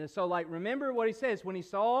standing there. So remember what He says. When He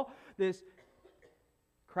saw this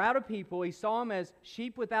crowd of people, He saw them as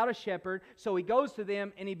sheep without a shepherd. So He goes to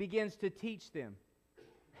them and He begins to teach them.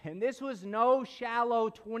 And this was no shallow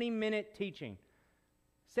 20-minute teaching.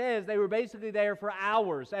 Says they were basically there for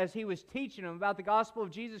hours as He was teaching them about the gospel of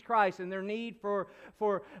Jesus Christ and their need for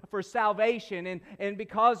salvation and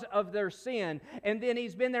because of their sin. And then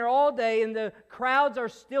He's been there all day and the crowds are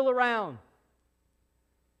still around.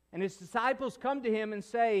 And His disciples come to Him and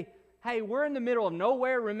say, hey, we're in the middle of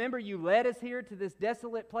nowhere. Remember, you led us here to this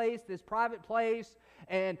desolate place, this private place,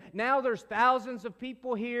 and now there's thousands of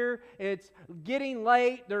people here. It's getting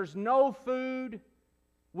late. There's no food.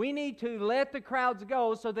 We need to let the crowds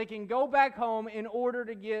go so they can go back home in order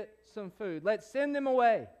to get some food. Let's send them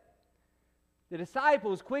away. The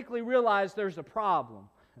disciples quickly realize there's a problem.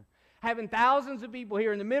 Having thousands of people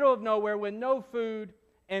here in the middle of nowhere with no food,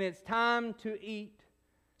 and it's time to eat.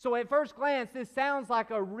 So at first glance, this sounds like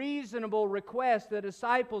a reasonable request the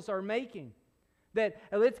disciples are making. That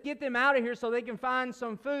let's get them out of here so they can find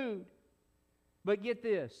some food. But get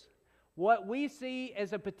this, what we see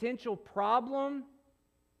as a potential problem,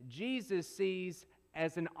 Jesus sees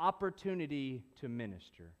as an opportunity to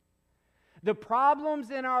minister. The problems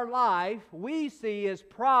in our life we see as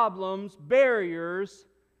problems, barriers,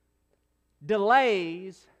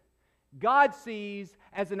 delays. God sees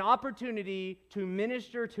as an opportunity to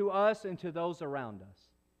minister to us and to those around us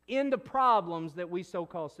in the problems that we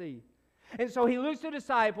so-called see. And so He looks to the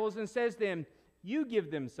disciples and says to them, you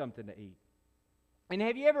give them something to eat. And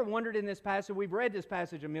have you ever wondered in this passage, we've read this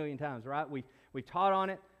passage a million times, right? We've taught on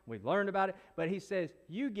it. We've learned about it, but He says,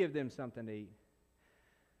 you give them something to eat.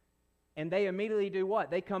 And they immediately do what?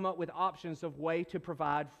 They come up with options of way to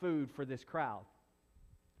provide food for this crowd.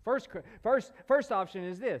 First option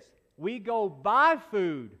is this. We go buy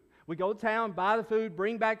food. We go to town, buy the food,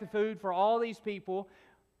 bring back the food for all these people.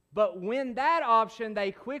 But when that option,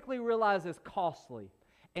 they quickly realize is costly.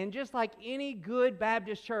 And just like any good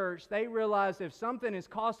Baptist church, they realize if something is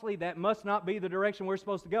costly, that must not be the direction we're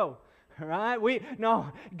supposed to go. Right?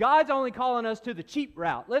 God's only calling us to the cheap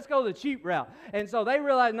route. Let's go the cheap route. And so they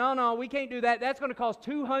realize, no, we can't do that. That's going to cost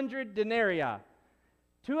 200 denarii.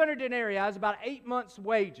 200 denarii is about 8 months'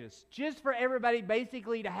 wages, just for everybody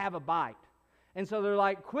basically to have a bite. And so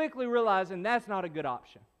they're quickly realizing that's not a good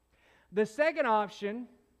option. The second option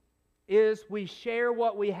is we share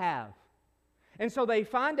what we have. And so they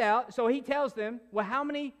find out, so He tells them, well, how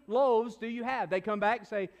many loaves do you have? They come back and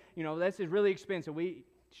say, this is really expensive.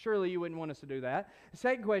 Surely you wouldn't want us to do that. The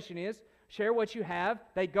second question is, share what you have.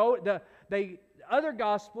 The other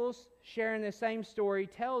Gospels sharing the same story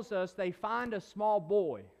tells us they find a small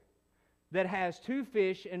boy that has 2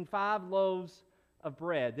 fish and 5 loaves of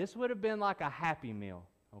bread. This would have been like a happy meal,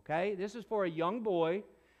 okay? This is for a young boy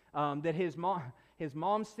that his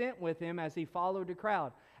mom sent with him as he followed the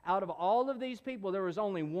crowd. Out of all of these people, there was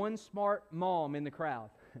only one smart mom in the crowd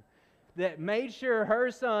that made sure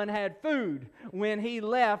her son had food when he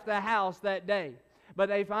left the house that day. But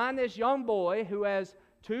they find this young boy who has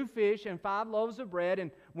 2 fish and 5 loaves of bread.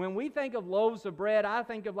 And when we think of loaves of bread, I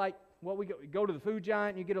think of what we go to the food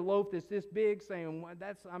giant, you get a loaf that's this big, saying,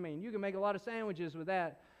 you can make a lot of sandwiches with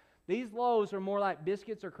that. These loaves are more like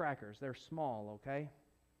biscuits or crackers. They're small, okay?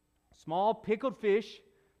 Small pickled fish,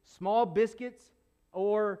 small biscuits,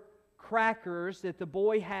 or crackers that the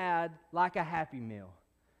boy had like a Happy Meal.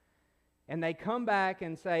 And they come back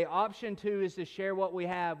and say, option 2 is to share what we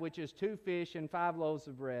have, which is 2 fish and 5 loaves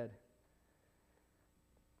of bread.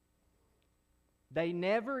 They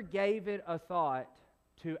never gave it a thought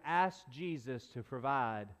to ask Jesus to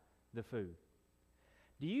provide the food.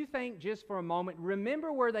 Do you think, just for a moment,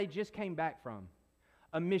 remember where they just came back from?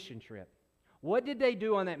 A mission trip. What did they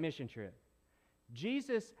do on that mission trip?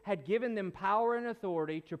 Jesus had given them power and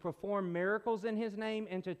authority to perform miracles in His name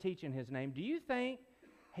and to teach in His name. Do you think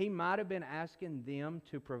He might have been asking them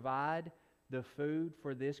to provide the food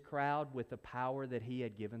for this crowd with the power that He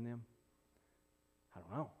had given them? I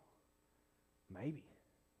don't know. Maybe.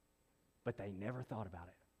 But they never thought about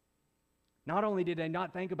it. Not only did they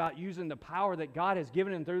not think about using the power that God has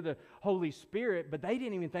given them through the Holy Spirit, but they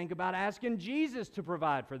didn't even think about asking Jesus to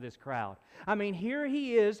provide for this crowd. I mean, here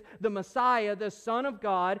he is, the Messiah, the Son of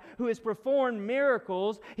God, who has performed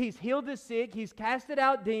miracles. He's healed the sick. He's casted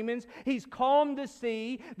out demons. He's calmed the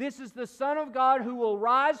sea. This is the Son of God who will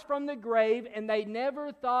rise from the grave, and they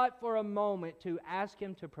never thought for a moment to ask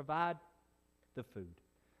him to provide the food.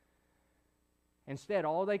 Instead,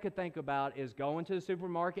 all they could think about is going to the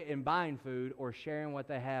supermarket and buying food or sharing what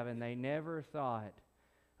they have, and they never thought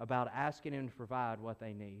about asking him to provide what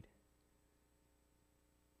they need.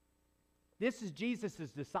 This is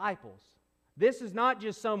Jesus' disciples. This is not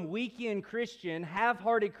just some weekend Christian,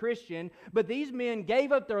 half-hearted Christian, but these men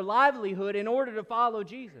gave up their livelihood in order to follow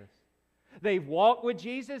Jesus. They've walked with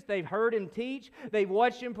Jesus, they've heard him teach, they've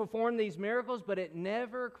watched him perform these miracles, but it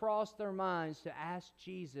never crossed their minds to ask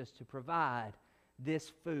Jesus to provide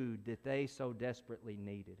this food that they so desperately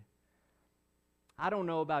needed. I don't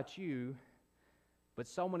know about you, but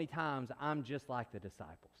so many times I'm just like the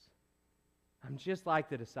disciples. I'm just like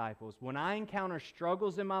the disciples. When I encounter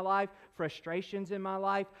struggles in my life, frustrations in my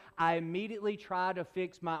life, I immediately try to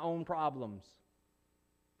fix my own problems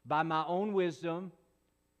by my own wisdom,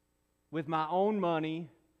 with my own money,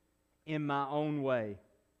 in my own way,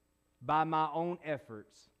 by my own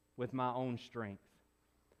efforts, with my own strength.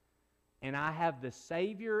 And I have the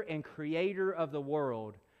Savior and Creator of the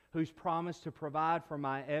world who's promised to provide for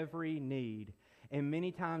my every need. And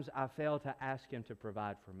many times I fail to ask him to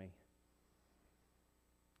provide for me.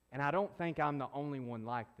 And I don't think I'm the only one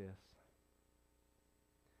like this.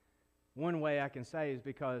 One way I can say is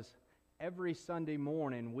because every Sunday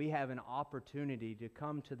morning we have an opportunity to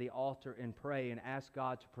come to the altar and pray and ask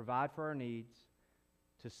God to provide for our needs,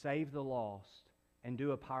 to save the lost, and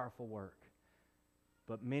do a powerful work.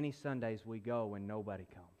 But many Sundays we go and nobody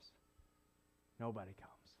comes. Nobody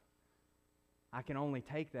comes. I can only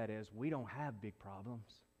take that as we don't have big problems.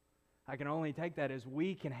 I can only take that as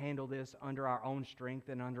we can handle this under our own strength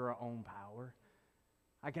and under our own power.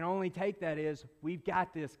 I can only take that as we've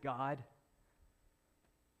got this, God.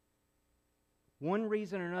 One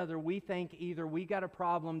reason or another, we think either we got a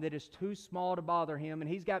problem that is too small to bother him and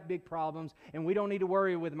he's got big problems and we don't need to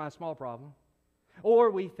worry with my small problem.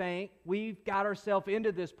 Or we think we've got ourselves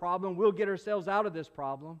into this problem, we'll get ourselves out of this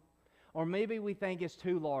problem. Or maybe we think it's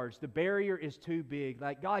too large, the barrier is too big.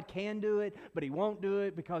 Like God can do it, but he won't do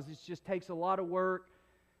it because it just takes a lot of work.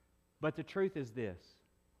 But the truth is this: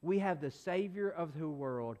 we have the Savior of the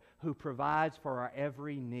world who provides for our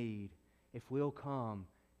every need if we'll come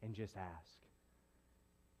and just ask.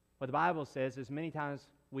 What the Bible says is many times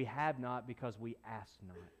we have not because we ask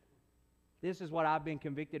not. This is what I've been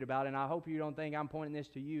convicted about, and I hope you don't think I'm pointing this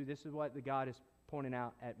to you. This is what the God is pointing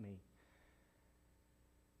out at me.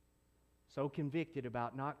 So convicted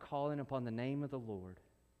about not calling upon the name of the Lord,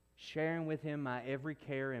 sharing with him my every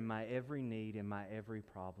care and my every need and my every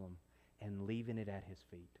problem, and leaving it at his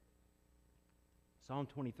feet. Psalm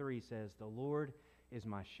 23 says, "The Lord is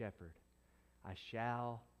my shepherd. I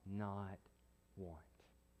shall not want."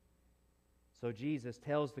 So Jesus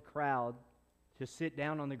tells the crowd to sit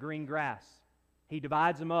down on the green grass. He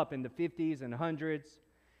divides them up into 50s and 100s.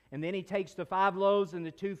 And then he takes the 5 loaves and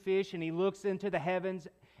the 2 fish and he looks into the heavens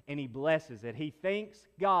and he blesses it. He thanks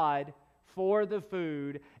God for the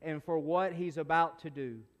food and for what he's about to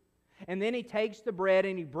do. And then he takes the bread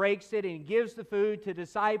and he breaks it and he gives the food to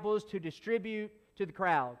disciples to distribute to the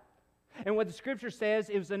crowd. And what the scripture says,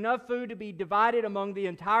 it was enough food to be divided among the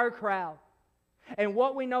entire crowd. And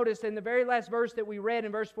what we noticed in the very last verse that we read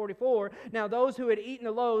in verse 44, now those who had eaten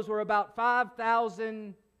the loaves were about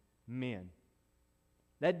 5,000 men.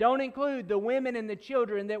 That don't include the women and the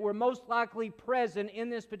children that were most likely present in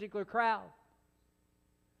this particular crowd.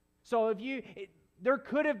 So there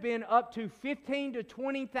could have been up to 15,000 to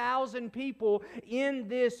 20,000 people in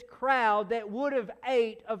this crowd that would have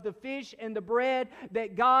ate of the fish and the bread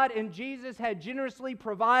that God and Jesus had generously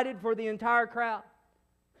provided for the entire crowd.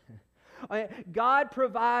 God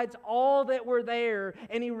provides all that were there,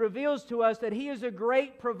 and he reveals to us that he is a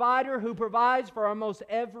great provider who provides for almost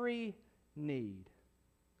every need.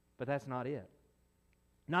 But that's not it.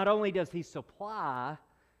 Not only does he supply,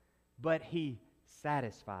 but he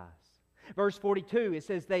satisfies. Verse 42, it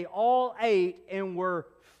says, they all ate and were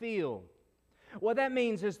filled. What that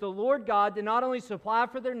means is the Lord God did not only supply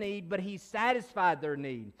for their need, but he satisfied their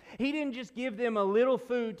need. He didn't just give them a little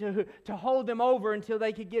food to hold them over until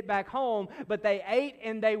they could get back home, but they ate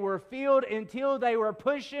and they were filled until they were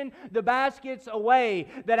pushing the baskets away.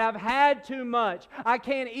 That I've had too much. I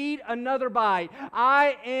can't eat another bite.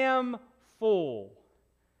 I am full.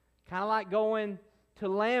 Kind of like going to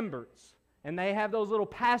Lambert's And they have those little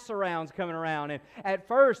pass-arounds coming around. And at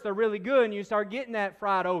first, they're really good, and you start getting that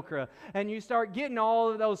fried okra. And you start getting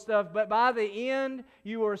all of those stuff. But by the end,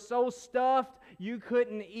 you are so stuffed, you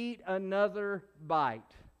couldn't eat another bite.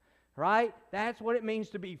 Right? That's what it means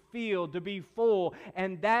to be filled, to be full.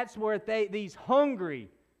 And that's where this hungry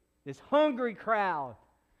crowd,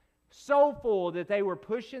 so full that they were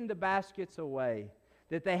pushing the baskets away,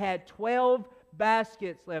 that they had 12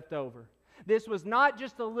 baskets left over. This was not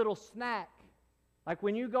just a little snack. Like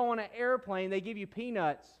when you go on an airplane, they give you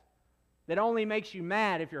peanuts that only makes you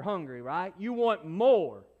mad if you're hungry, right? You want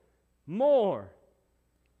more. More.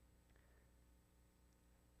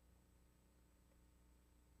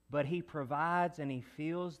 But He provides and He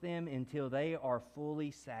fills them until they are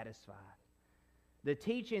fully satisfied. The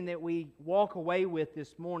teaching that we walk away with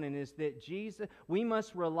this morning is that we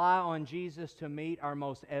must rely on Jesus to meet our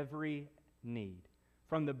most every need.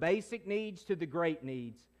 From the basic needs to the great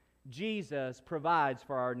needs, Jesus provides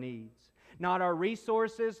for our needs. Not our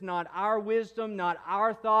resources, not our wisdom, not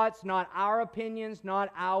our thoughts, not our opinions,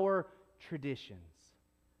 not our traditions.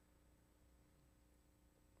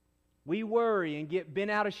 We worry and get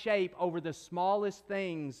bent out of shape over the smallest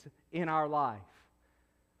things in our life.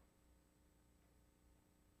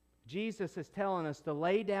 Jesus is telling us to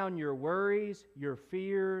lay down your worries, your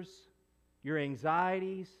fears, your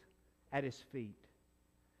anxieties at His feet.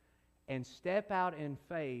 And step out in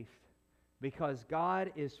faith, because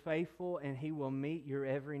God is faithful and He will meet your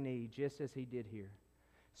every need, just as He did here.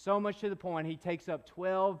 So much to the point, He takes up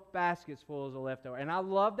 12 baskets full of leftover. And I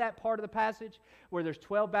love that part of the passage where there's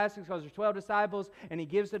 12 baskets because there's 12 disciples, and He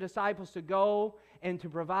gives the disciples to go and to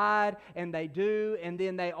provide, and they do, and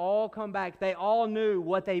then they all come back. They all knew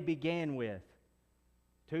what they began with.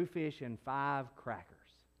 2 fish and 5 crackers.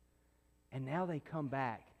 And now they come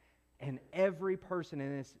back, and every person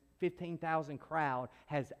in this 15,000 crowd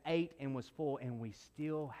has ate and was full, and we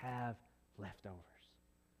still have leftovers.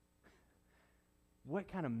 What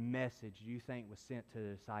kind of message do you think was sent to the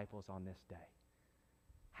disciples on this day?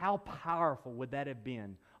 How powerful would that have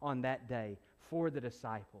been on that day for the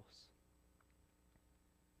disciples?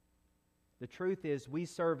 The truth is, we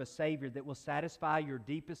serve a Savior that will satisfy your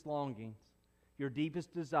deepest longings, your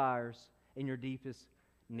deepest desires, and your deepest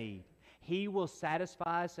need. He will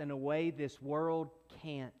satisfy us in a way this world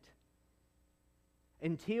can't.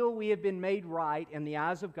 Until we have been made right in the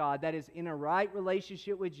eyes of God, that is, in a right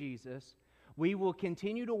relationship with Jesus, we will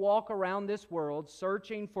continue to walk around this world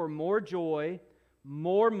searching for more joy,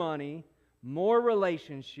 more money, more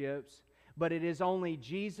relationships, but it is only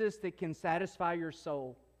Jesus that can satisfy your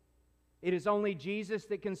soul. It is only Jesus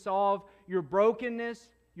that can solve your brokenness,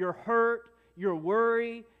 your hurt, your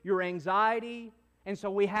worry, your anxiety. And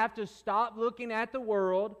so we have to stop looking at the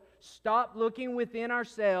world, stop looking within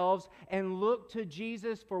ourselves, and look to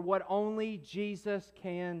Jesus for what only Jesus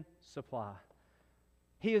can supply.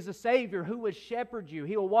 He is a Savior who will shepherd you.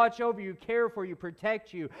 He will watch over you, care for you,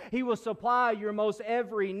 protect you. He will supply your most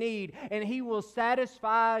every need, and He will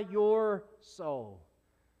satisfy your soul.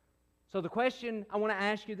 So the question I want to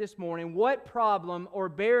ask you this morning, what problem or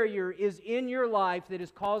barrier is in your life that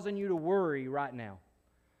is causing you to worry right now?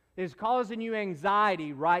 That is causing you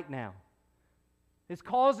anxiety right now? It's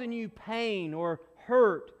causing you pain or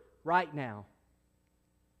hurt right now?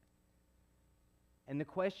 And the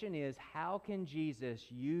question is, how can Jesus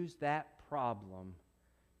use that problem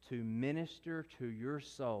to minister to your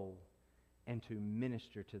soul and to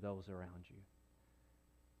minister to those around you?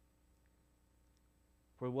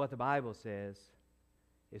 For what the Bible says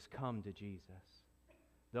is, come to Jesus.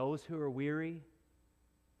 Those who are weary,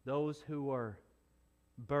 those who are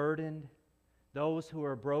burdened, those who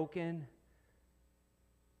are broken.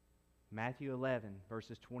 Matthew 11,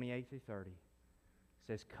 verses 28 through 30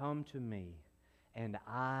 says, come to me, and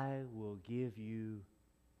I will give you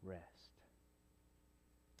rest.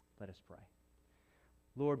 Let us pray.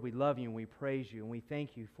 Lord, we love you and we praise you and we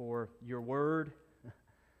thank you for your word.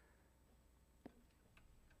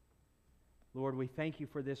 Lord, we thank you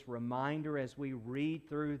for this reminder as we read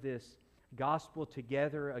through this gospel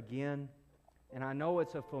together again. And I know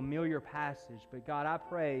it's a familiar passage, but God, I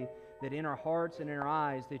pray that in our hearts and in our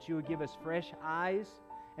eyes that you would give us fresh eyes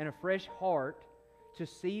and a fresh heart to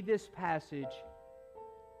see this passage,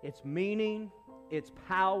 its meaning, its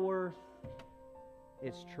power,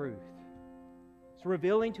 its truth. It's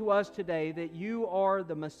revealing to us today that you are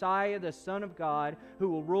the Messiah, the Son of God, who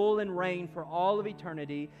will rule and reign for all of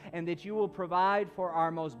eternity, and that you will provide for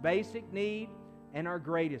our most basic need and our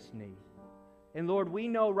greatest need. And Lord, we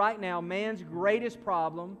know right now man's greatest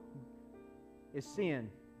problem is sin.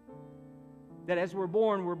 That as we're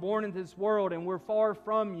born into this world and we're far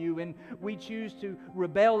from you and we choose to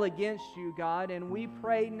rebel against you, God. And we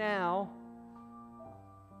pray now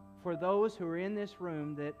for those who are in this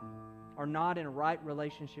room that are not in a right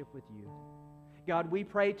relationship with you. God, we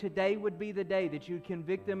pray today would be the day that you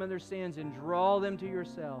convict them of their sins and draw them to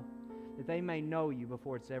yourself, that they may know you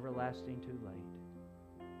before it's everlasting too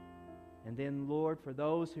late. And then, Lord, for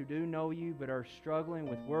those who do know you but are struggling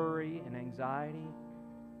with worry and anxiety,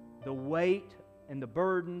 the weight and the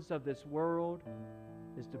burdens of this world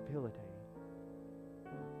is debilitating.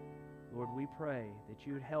 Lord, we pray that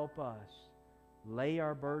you would help us lay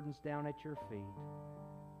our burdens down at your feet,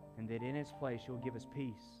 and that in its place you'll give us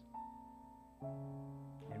peace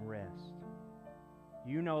and rest.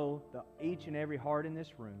 You know each and every heart in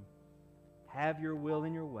this room. Have your will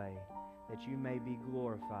and your way, that you may be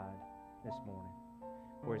glorified this morning.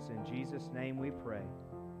 For it's in Jesus' name we pray.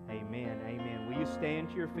 Amen. Amen. Will you stand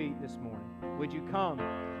to your feet this morning? Would you come?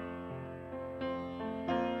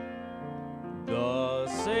 The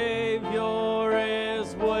Savior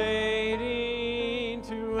is waiting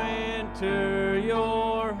to enter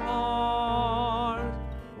your heart.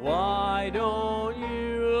 Why don't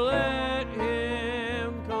you let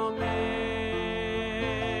Him come in?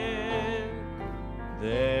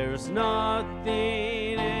 There's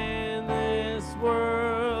nothing in this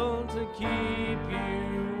world to keep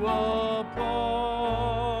you apart.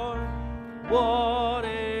 What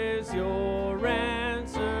is your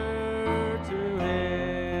answer to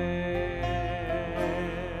Him?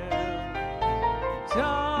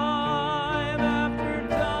 Time after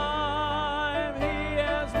time He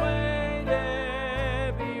has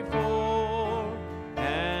waited before,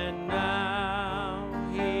 and now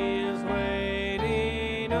He is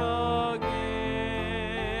waiting again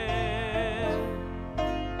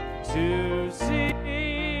to see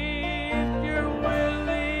if you're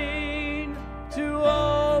willing to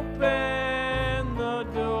open the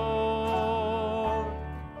door.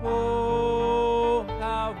 Oh,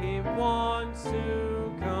 how He wants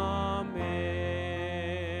to come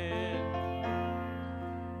in.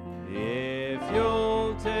 If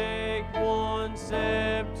you'll take one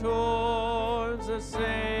step towards the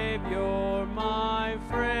Savior, my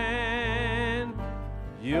friend,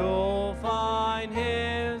 you'll find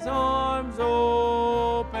His arms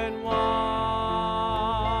open wide.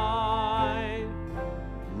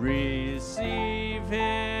 Receive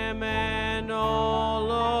Him and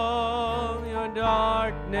all of your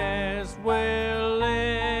darkness will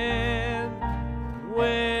end.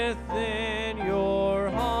 Within your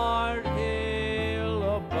heart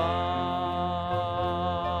He'll abide.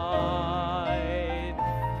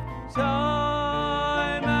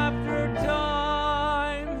 Time after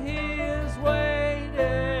time He is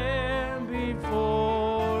waiting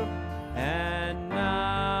before, and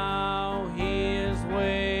now He is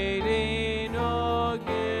waiting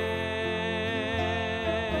again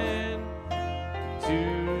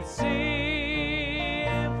to see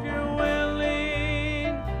if you're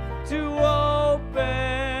willing to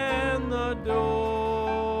open the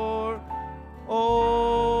door.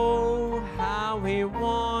 Oh, how He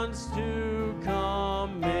wants to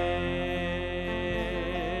come in.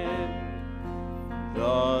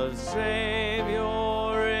 The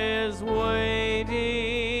Savior is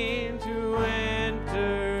waiting to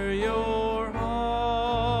enter your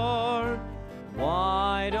heart.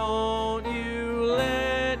 Why don't you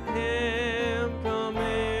let Him come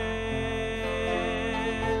in?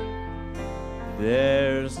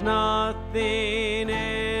 There's nothing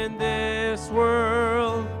in this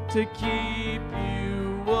world to keep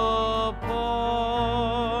you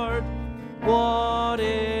apart. What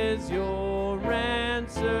is your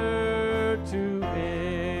answer to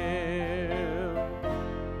Him?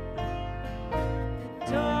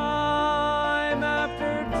 Time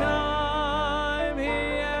after time He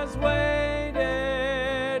has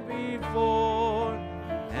waited before,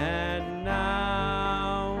 and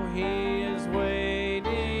now He is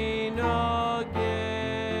waiting again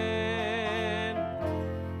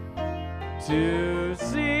to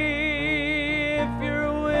see if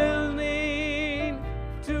you're willing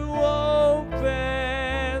to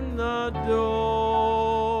open the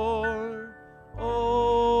door.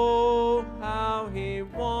 Oh, how He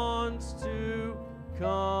wants to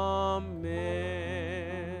come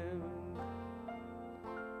in.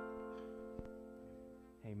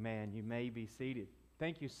 Amen. You may be seated.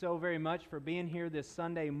 Thank you so very much for being here this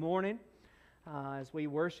Sunday morning as we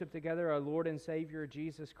worship together our Lord and Savior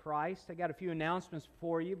Jesus Christ. I got a few announcements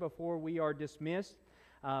for you before we are dismissed.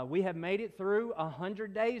 We have made it through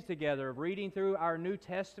 100 days together of reading through our New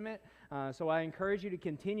Testament. So I encourage you to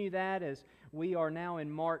continue that as we are now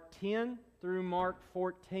in Mark 10. through Mark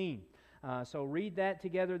 14. So read that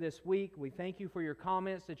together this week. We thank you for your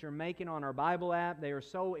comments that you're making on our Bible app. They are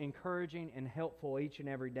so encouraging and helpful each and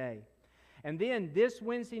every day. And then this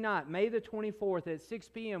Wednesday night, May the 24th at 6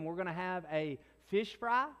 p.m., we're going to have a fish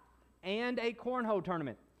fry and a cornhole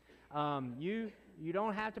tournament. You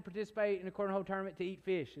don't have to participate in a cornhole tournament to eat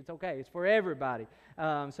fish. It's okay. It's for everybody.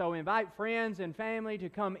 So invite friends and family to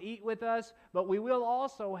come eat with us. But we will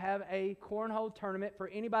also have a cornhole tournament for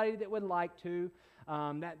anybody that would like to.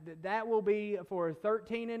 That will be for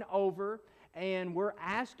 13 and over. And we're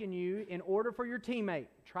asking you, in order for your teammate,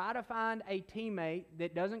 try to find a teammate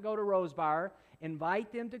that doesn't go to Rosebar.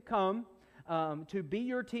 Invite them to come to be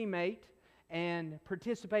your teammate and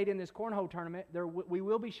participate in this cornhole tournament. We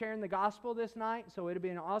will be sharing the gospel this night, so it'll be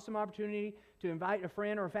an awesome opportunity to invite a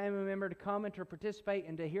friend or a family member to come and to participate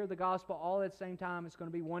and to hear the gospel all at the same time. It's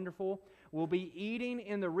going to be wonderful. We'll be eating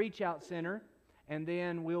in the Reach Out Center, and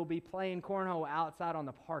then we'll be playing cornhole outside on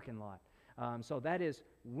the parking lot. So that is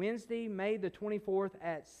Wednesday, May the 24th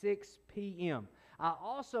at 6 p.m. I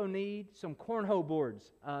also need some cornhole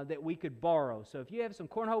boards that we could borrow. So if you have some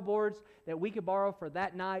cornhole boards that we could borrow for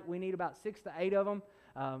that night, we need about 6 to 8 of them.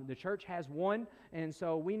 The church has one, and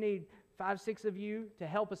so we need 5, 6 of you to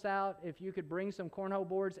help us out. If you could bring some cornhole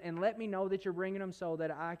boards and let me know that you're bringing them so that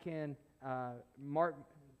I can mark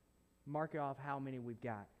off how many we've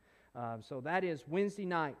got. So that is Wednesday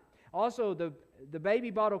night. Also, the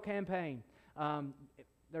baby bottle campaign.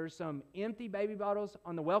 There's some empty baby bottles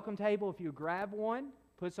on the welcome table. If you grab one,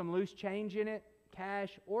 put some loose change in it,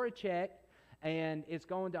 cash or a check, and it's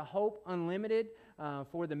going to Hope Unlimited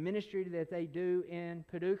for the ministry that they do in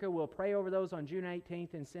Paducah. We'll pray over those on June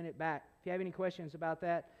 18th and send it back. If you have any questions about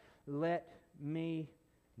that, let me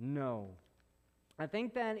know. I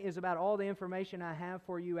think that is about all the information I have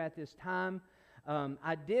for you at this time.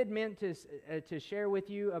 I did meant to share with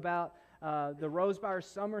you about the Rosebar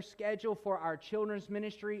summer schedule for our children's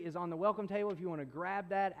ministry is on the welcome table. If you want to grab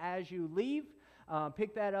that as you leave,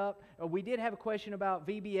 pick that up. We did have a question about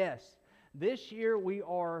VBS. This year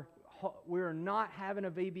we're not having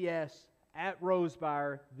a VBS at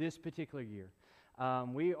Rosebar this particular year.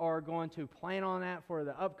 We are going to plan on that for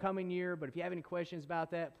the upcoming year, but if you have any questions about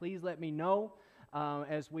that, please let me know.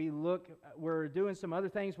 As we look, we're doing some other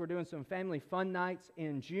things. We're doing some family fun nights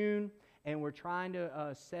in June, and we're trying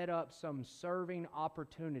to set up some serving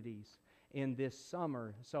opportunities in this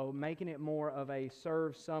summer. So making it more of a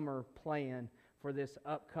serve summer plan for this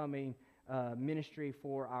upcoming ministry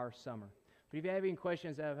for our summer. But if you have any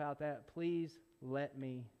questions about that, please let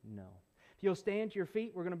me know. If you'll stand to your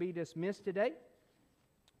feet, we're going to be dismissed today.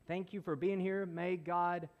 Thank you for being here. May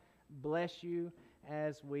God bless you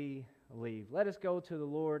as we leave. Let us go to the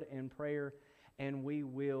Lord in prayer, and we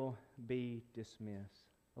will be dismissed.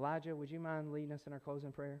 Elijah, would you mind leading us in our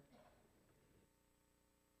closing prayer?